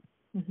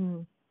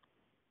 Mhm.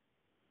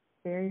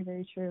 Very,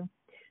 very true.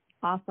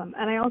 Awesome.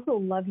 And I also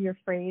love your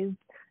phrase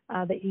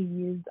that you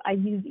use. I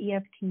use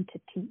EFT to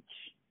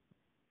teach.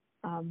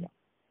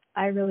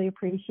 I really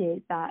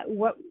appreciate that.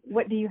 What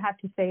do you have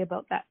to say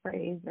about that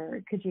phrase,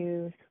 or could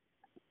you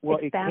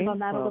expand on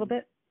that a little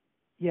bit?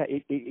 Yeah,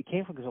 it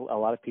came from because a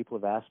lot of people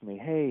have asked me,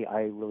 hey,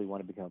 I really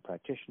want to become a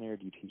practitioner.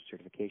 Do you teach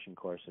certification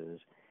courses?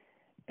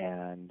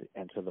 And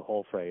so the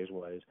whole phrase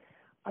was,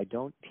 I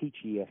don't teach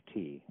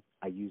EFT.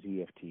 I use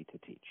EFT to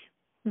teach.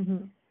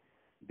 Mm-hmm.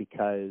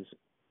 Because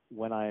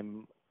when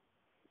I'm,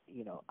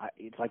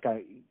 it's like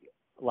a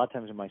lot of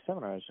times in my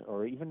seminars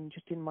or even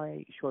just in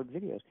my short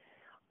videos,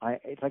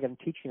 it's like I'm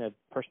teaching a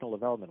personal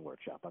development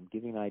workshop. I'm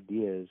giving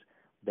ideas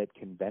that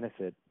can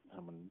benefit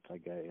someone,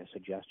 like a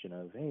suggestion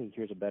of, hey,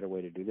 here's a better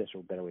way to do this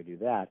or a better way to do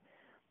that.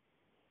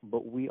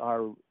 But we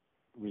are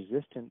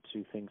resistant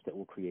to things that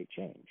will create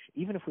change.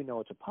 Even if we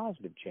know it's a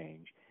positive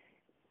change,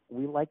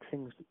 we like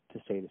things to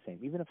stay the same.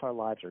 Even if our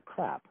lives are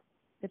crap,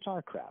 it's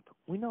our crap.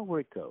 We know where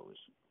it goes.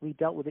 We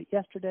dealt with it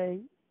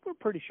yesterday. We're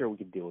pretty sure we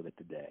can deal with it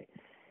today.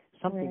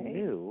 Something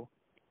new,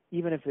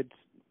 even if it's,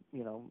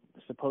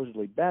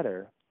 supposedly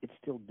better, it's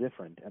still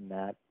different,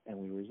 and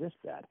we resist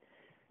that.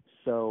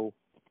 So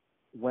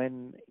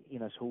when,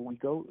 so we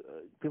go,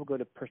 people go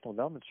to personal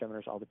development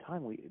seminars all the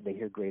time. They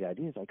hear great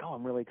ideas like, oh,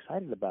 I'm really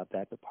excited about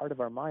that. But part of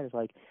our mind is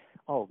like,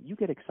 oh, you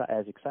get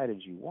as excited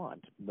as you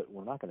want, but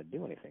we're not going to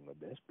do anything with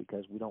this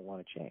because we don't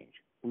want to change.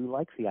 We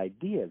like the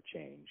idea of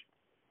change,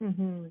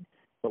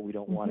 but we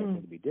don't want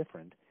anything to be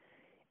different.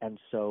 And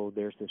so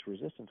there's this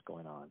resistance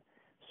going on.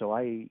 So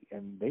I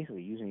am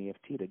basically using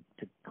EFT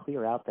to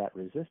clear out that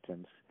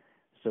resistance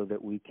so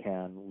that we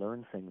can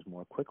learn things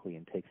more quickly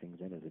and take things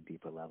in at a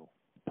deeper level.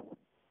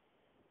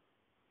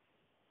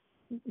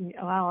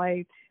 Wow,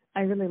 I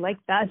really like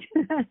that.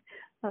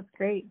 That's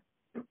great.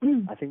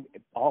 I think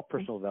all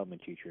personal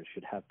development teachers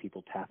should have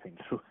people tapping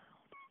through.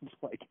 It's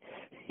like,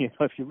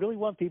 if you really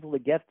want people to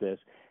get this,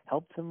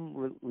 help them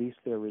release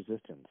their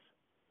resistance.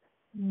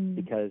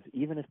 Because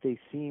even if they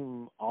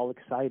seem all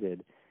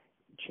excited,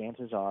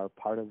 chances are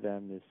part of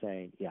them is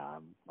saying, yeah,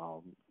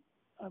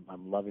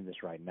 I'm loving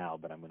this right now,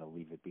 but I'm going to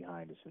leave it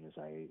behind as soon as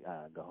I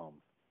go home.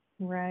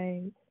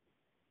 Right.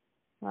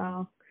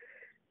 Wow.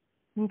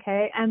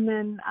 Okay. And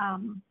then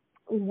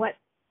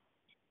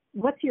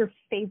what's your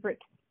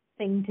favorite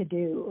thing to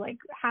do? Like,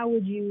 how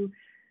would you,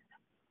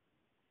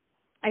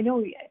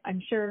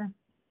 I'm sure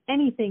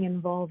anything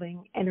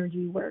involving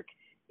energy work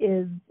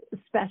is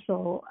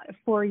special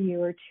for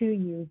you or to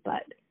you,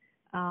 but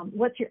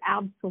what's your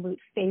absolute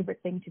favorite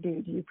thing to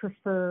do? Do you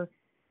prefer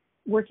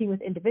working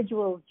with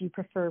individuals? Do you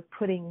prefer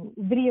putting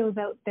videos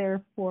out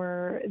there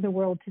for the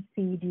world to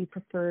see? Do you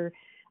prefer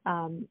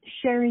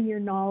sharing your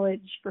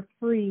knowledge for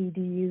free?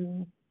 Do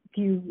you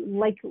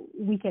like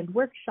weekend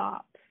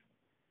workshops?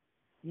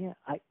 Yeah,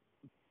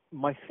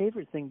 my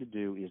favorite thing to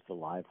do is the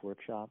live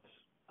workshops.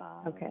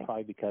 Okay.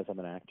 Probably because I'm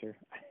an actor.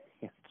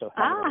 So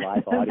having a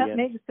live audience. That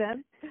makes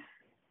sense.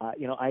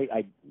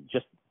 I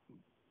just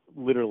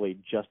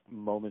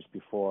moments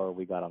before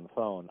we got on the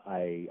phone,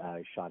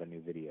 I shot a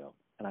new video,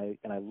 and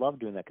I love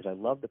doing that because I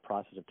love the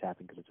process of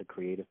tapping because it's a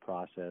creative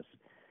process.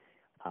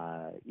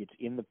 It's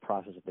in the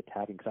process of the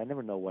tapping because I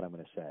never know what I'm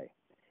going to say,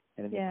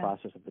 and in the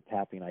process of the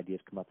tapping,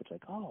 ideas come up. It's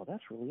like, oh,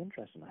 that's really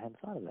interesting. I hadn't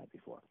thought of that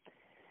before.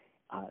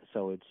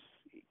 So it's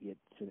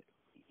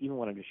even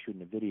when I'm just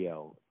shooting a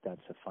video,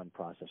 that's a fun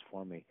process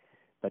for me.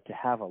 But to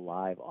have a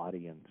live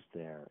audience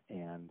there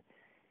and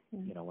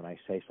when I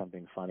say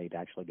something funny, to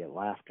actually get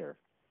laughter,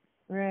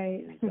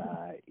 right,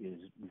 is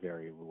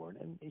very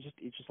rewarding, and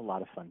it's just a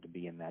lot of fun to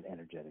be in that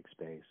energetic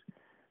space.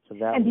 So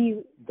that would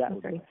be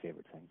my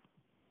favorite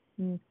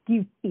thing. Do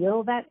you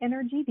feel that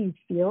energy? Do you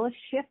feel a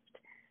shift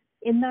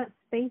in that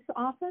space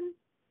often?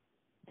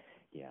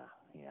 Yeah.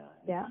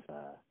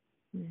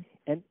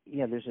 And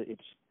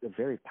it's a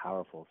very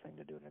powerful thing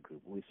to do in a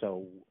group.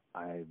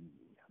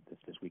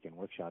 This weekend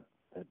workshop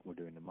that we're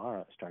doing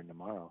starting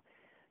tomorrow,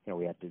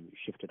 we had to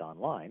shift it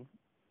online,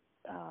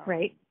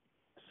 Right.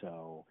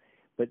 So,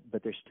 but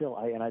there's still,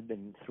 I've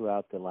been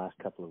throughout the last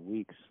couple of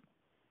weeks,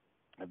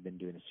 I've been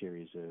doing a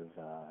series of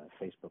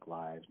Facebook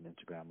Lives and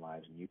Instagram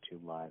Lives and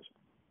YouTube Lives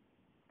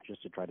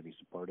just to try to be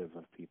supportive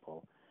of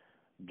people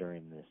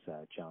during this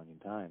challenging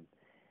time.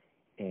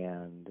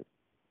 And,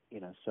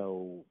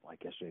 so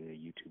like yesterday, the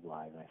YouTube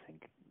Live, I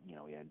think,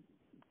 we had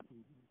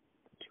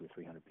 200 or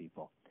 300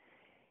 people.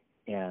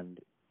 And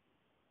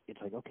it's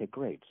like, okay,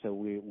 great. So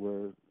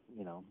we're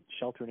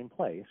sheltering in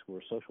place,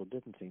 we're social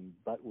distancing,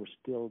 but we're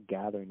still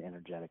gathering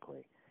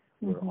energetically.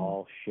 We're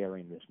all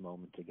sharing this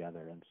moment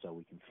together, and so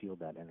we can feel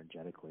that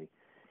energetically.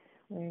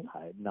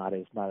 Right. Not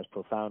as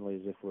profoundly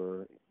as if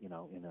we're in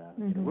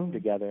a room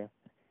together,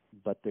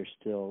 but it's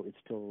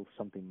still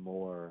something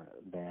more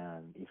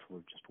than if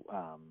we're just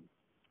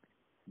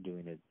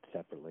doing it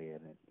separately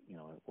and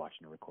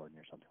watching a recording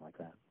or something like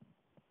that.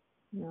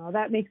 No,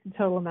 that makes a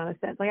total amount of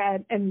sense.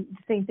 And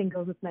the same thing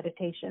goes with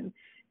meditation,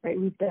 right?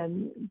 We've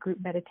done group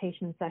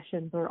meditation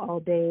sessions or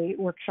all-day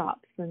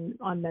workshops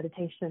on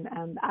meditation,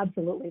 and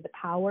absolutely the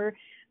power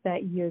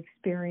that you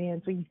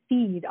experience when you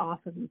feed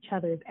off of each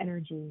other's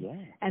energy. Yeah,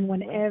 and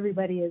when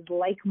everybody is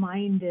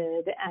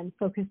like-minded and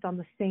focused on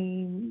the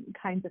same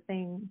kinds of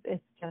things,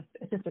 it's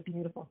just a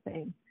beautiful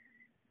thing.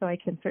 So I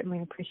can certainly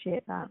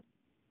appreciate that.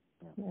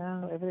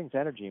 Yeah. Well, everything's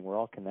energy, and we're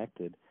all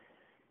connected.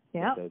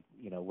 Yeah. So,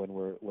 when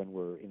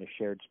we're in a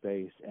shared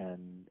space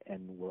and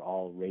we're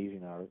all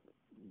raising our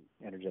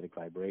energetic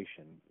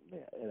vibration,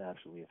 it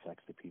absolutely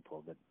affects the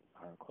people that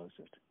are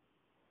closest.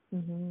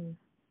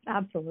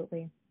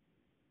 Absolutely.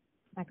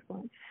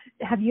 Excellent.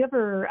 Have you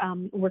ever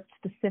worked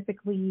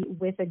specifically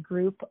with a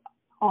group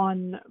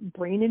on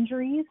brain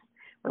injuries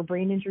or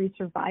brain injury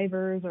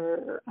survivors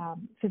or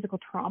physical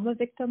trauma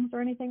victims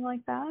or anything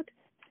like that?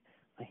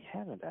 I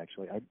haven't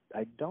actually.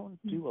 I don't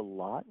do a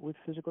lot with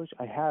physical issues.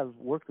 I have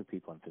worked with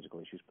people on physical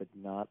issues, but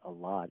not a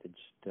lot. It's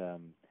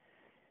just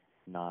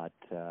not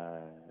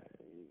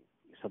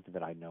something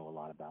that I know a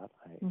lot about.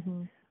 I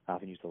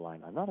often use the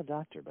line, "I'm not a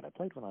doctor, but I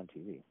played one on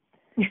TV."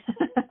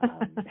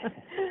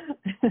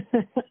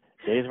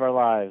 Days of Our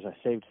Lives. I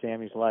saved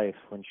Sammy's life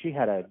when she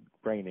had a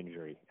brain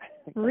injury.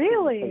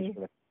 Really?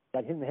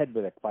 Got hit in the head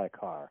by a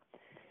car.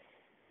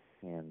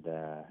 And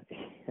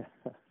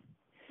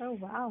oh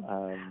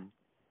wow.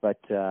 But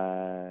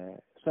so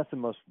that's the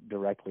most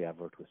directly I've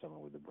worked with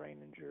someone with a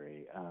brain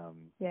injury.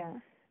 Yeah.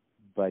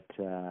 But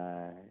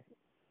I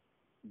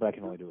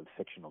can only do it with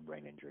fictional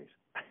brain injuries.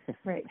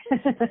 Right.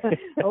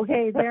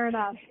 Okay, fair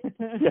enough.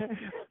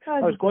 I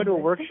was going to a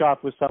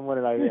workshop with someone,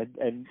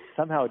 and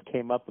somehow it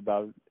came up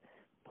about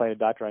playing a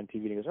doctor on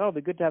TV. And he goes, "Oh, it'd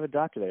be good to have a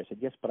doctor there." I said,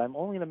 "Yes, but I'm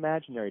only an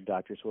imaginary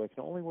doctor, so I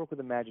can only work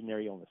with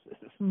imaginary illnesses."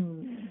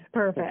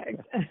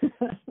 Perfect.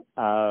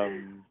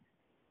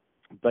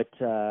 But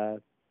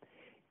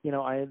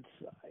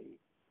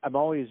I'm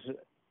always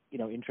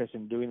interested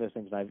in doing those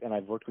things, and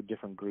I've worked with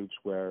different groups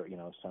where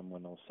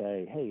someone will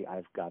say, "Hey,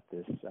 I've got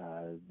this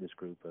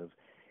group of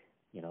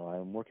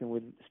I'm working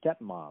with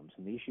stepmoms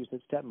and the issues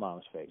that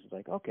stepmoms face." It's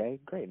like, okay,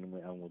 great, and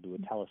we'll do a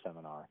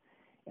teleseminar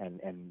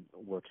and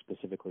work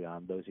specifically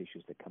on those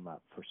issues that come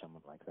up for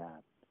someone like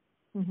that.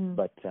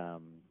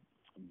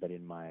 But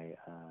in my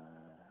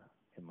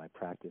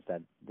practice,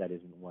 that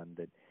isn't one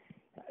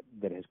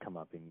that has come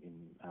up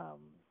in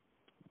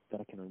that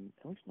I can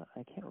at least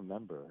I can't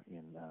remember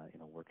in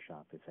a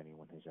workshop if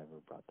anyone has ever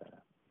brought that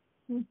up.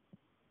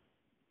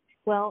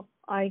 Well,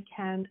 I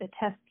can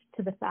attest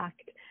to the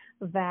fact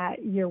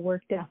that your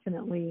work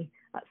definitely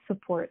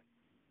supports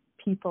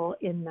people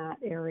in that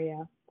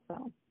area.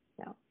 So,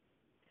 yeah.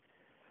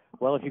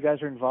 Well, if you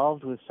guys are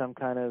involved with some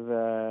kind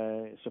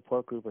of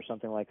support group or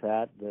something like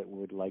that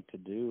would like to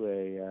do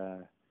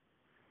a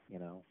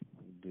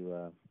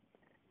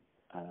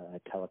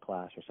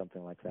teleclass or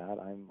something like that,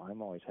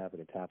 I'm always happy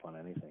to tap on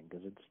anything,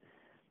 because it's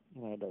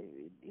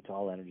it's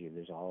all energy.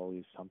 There's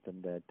always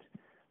something that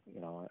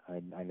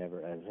I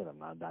never, as I said, I'm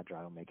not a doctor.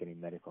 I don't make any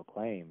medical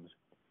claims,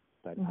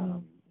 but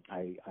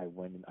I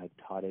went and I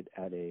taught it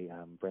at a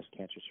breast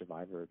cancer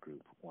survivor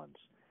group once,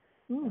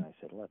 and I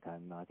said, look,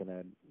 I'm not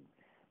gonna.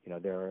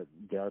 There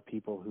are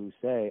people who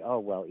say, oh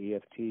well,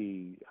 EFT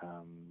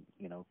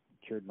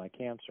cured my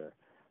cancer.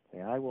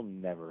 And I will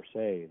never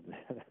say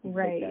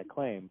make that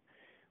claim.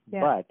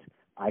 Yeah. But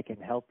I can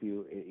help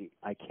you.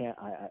 I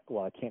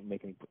can't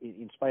make any.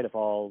 In spite of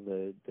all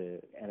the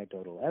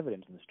anecdotal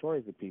evidence and the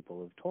stories that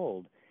people have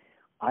told,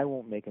 I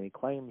won't make any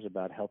claims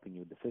about helping you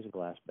with the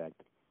physical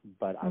aspect.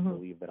 But I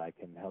believe that I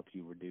can help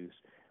you reduce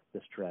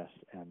the stress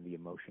and the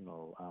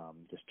emotional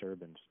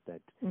disturbance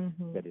that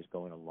is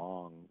going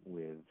along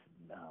with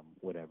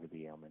whatever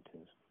the ailment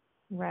is.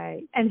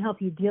 Right, and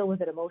help you deal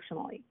with it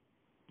emotionally.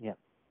 Yeah.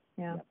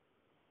 Yeah.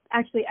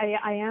 Actually,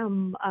 I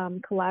am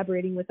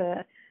collaborating with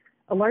a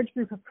large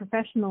group of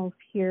professionals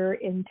here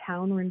in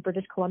town. We're in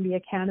British Columbia,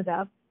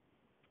 Canada.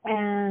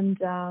 And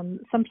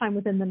sometime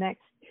within the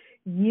next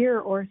year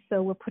or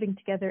so, we're putting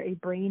together a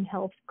brain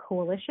health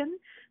coalition.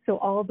 So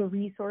all the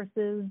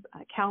resources,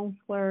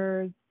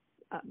 counselors,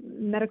 not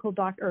medical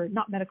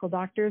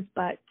doctors,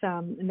 but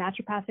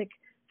naturopathic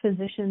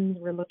physicians.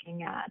 We're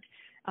looking at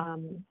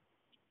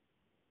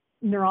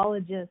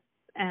neurologists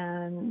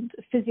and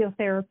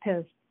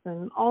physiotherapists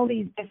and all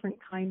these different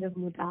kind of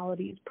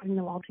modalities, putting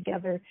them all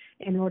together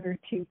in order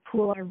to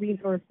pool our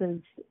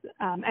resources.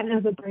 And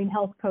as a brain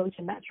health coach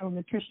and natural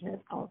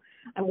nutritionist,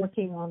 I'm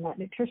working on that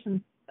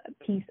nutrition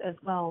piece as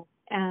well.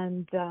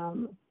 And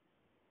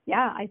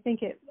I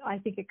think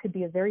it could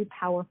be a very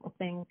powerful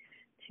thing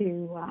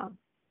to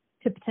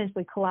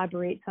potentially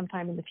collaborate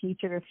sometime in the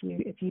future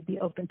if you'd be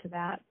open to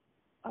that.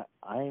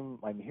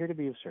 I'm here to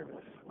be of service.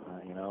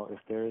 If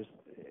there's,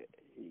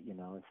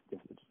 if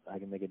I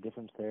can make a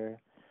difference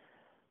there,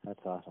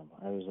 that's awesome.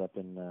 I was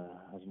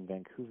in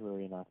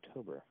Vancouver in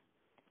October.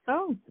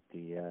 Oh.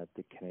 At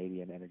the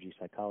Canadian Energy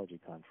Psychology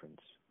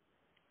Conference.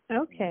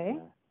 Okay.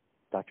 And,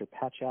 Dr.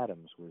 Patch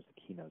Adams was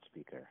the keynote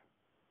speaker.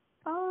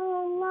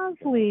 Oh,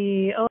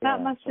 lovely. Oh,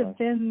 that must have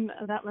been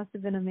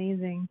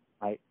amazing.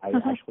 I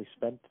actually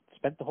spent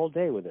the whole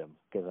day with him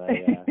because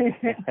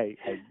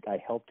I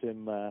helped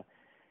him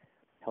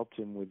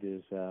with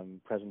his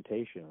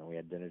presentation, and we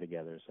had dinner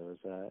together. So it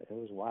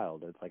was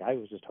wild. It's like I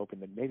was just hoping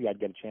that maybe I'd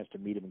get a chance to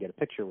meet him and get a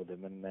picture with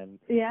him, and then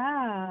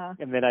I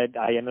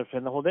ended up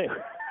spending the whole day.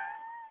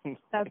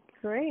 That's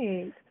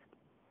great.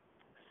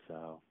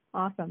 So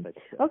awesome.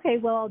 Okay,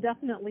 well, I'll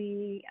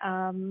definitely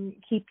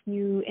keep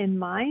you in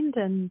mind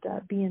and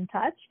be in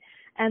touch.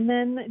 And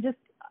then just,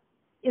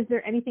 is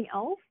there anything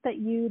else that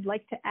you'd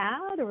like to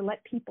add or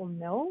let people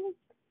know?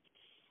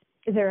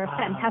 Is there a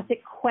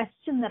fantastic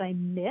question that I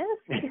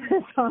missed?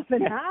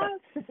 Often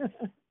asked?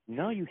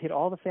 No, you hit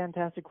all the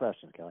fantastic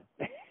questions, Kelly.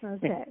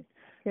 Okay,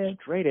 good.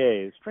 Straight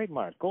A's, straight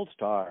mark, gold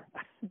star.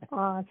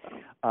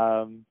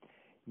 Awesome.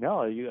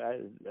 No,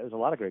 there's a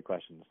lot of great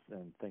questions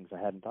and things I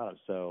hadn't thought of.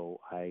 So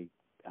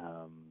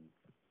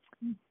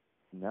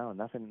no,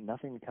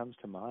 nothing comes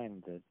to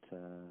mind that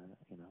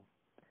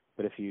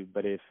But if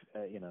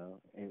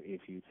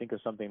you think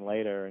of something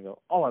later and go,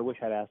 oh, I wish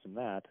I'd asked him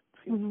that,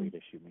 feel free to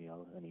shoot me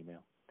an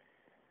email.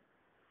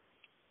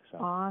 So,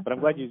 awesome. But I'm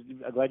glad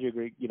you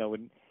agree.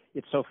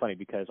 It's so funny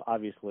because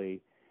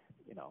obviously,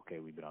 okay,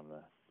 we've been on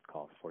the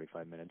call for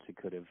 45 minutes. It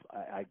could have,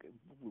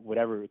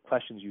 whatever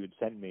questions you had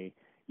sent me,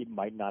 it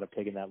might not have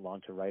taken that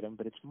long to write them,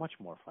 but it's much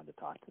more fun to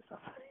talk to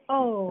somebody.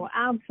 Oh,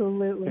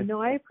 absolutely.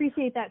 No, I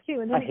appreciate that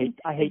too. And then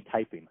I hate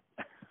typing.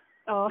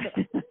 Oh,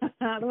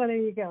 well, there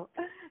you go.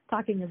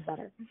 Talking is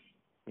better.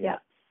 Yeah.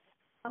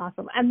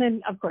 Awesome. And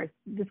then, of course,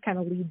 this kind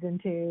of leads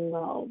into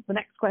the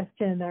next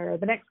question, or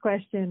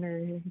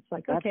it's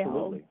like, okay,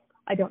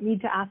 I don't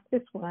need to ask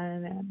this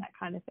one, and that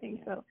kind of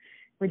thing. So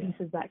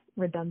reduces that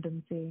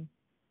redundancy.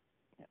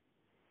 Yeah.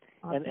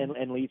 Awesome.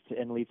 And leads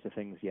to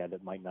things,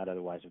 that might not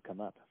otherwise have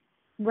come up.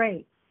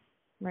 Right.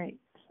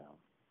 So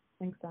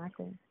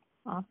exactly.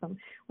 Awesome.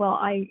 Well,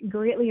 I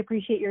greatly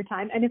appreciate your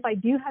time. And if I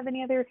do have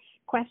any other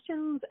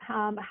questions,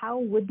 how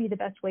would be the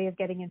best way of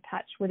getting in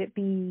touch? Would it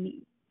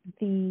be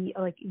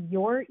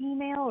your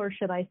email, or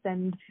should I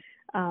send?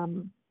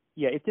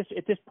 Yeah, at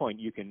this point,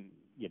 you can,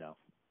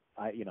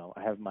 I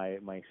have my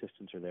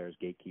assistants are there as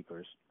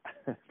gatekeepers.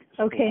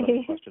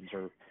 Okay. Questions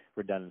are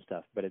redundant and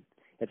stuff, but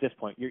at this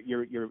point,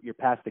 you're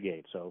past the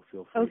gate, so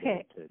feel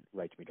free to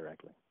write to me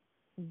directly.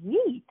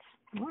 Sweet.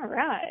 All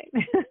right.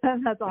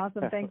 That's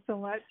awesome. Thanks so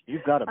much.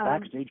 You've got a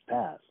backstage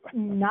pass.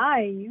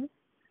 Nice.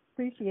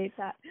 Appreciate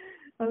that.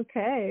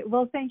 Okay.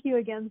 Well, thank you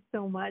again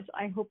so much.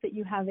 I hope that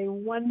you have a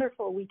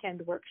wonderful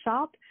weekend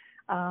workshop.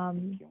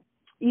 Thank you.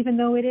 Even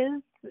though it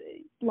is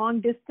long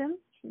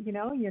distance,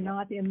 you're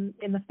not in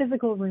the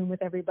physical room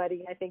with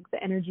everybody. I think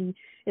the energy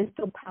is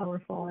still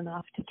powerful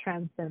enough to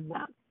transcend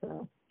that.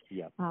 So.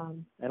 Yeah.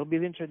 It'll be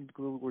interesting.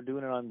 We're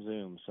doing it on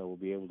Zoom, so we'll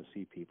be able to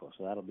see people.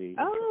 So that'll be.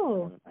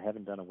 Oh. I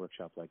haven't done a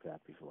workshop like that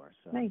before.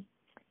 So. Nice.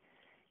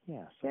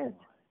 Yeah. So good.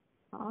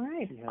 All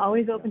right.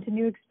 Always open to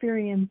new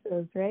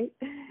experiences, right?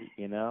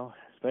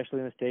 Especially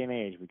in this day and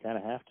age, we kind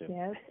of have to.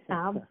 Yes,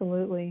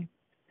 absolutely.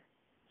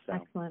 So.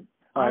 Excellent.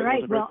 All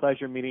right. It was a great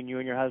pleasure meeting you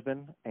and your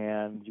husband,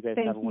 and you guys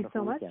have a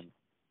wonderful weekend. Thank you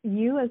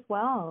so much. You as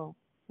well.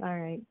 All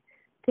right.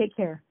 Take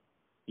care.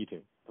 You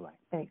too. Bye-bye.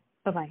 Thanks.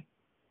 Bye-bye.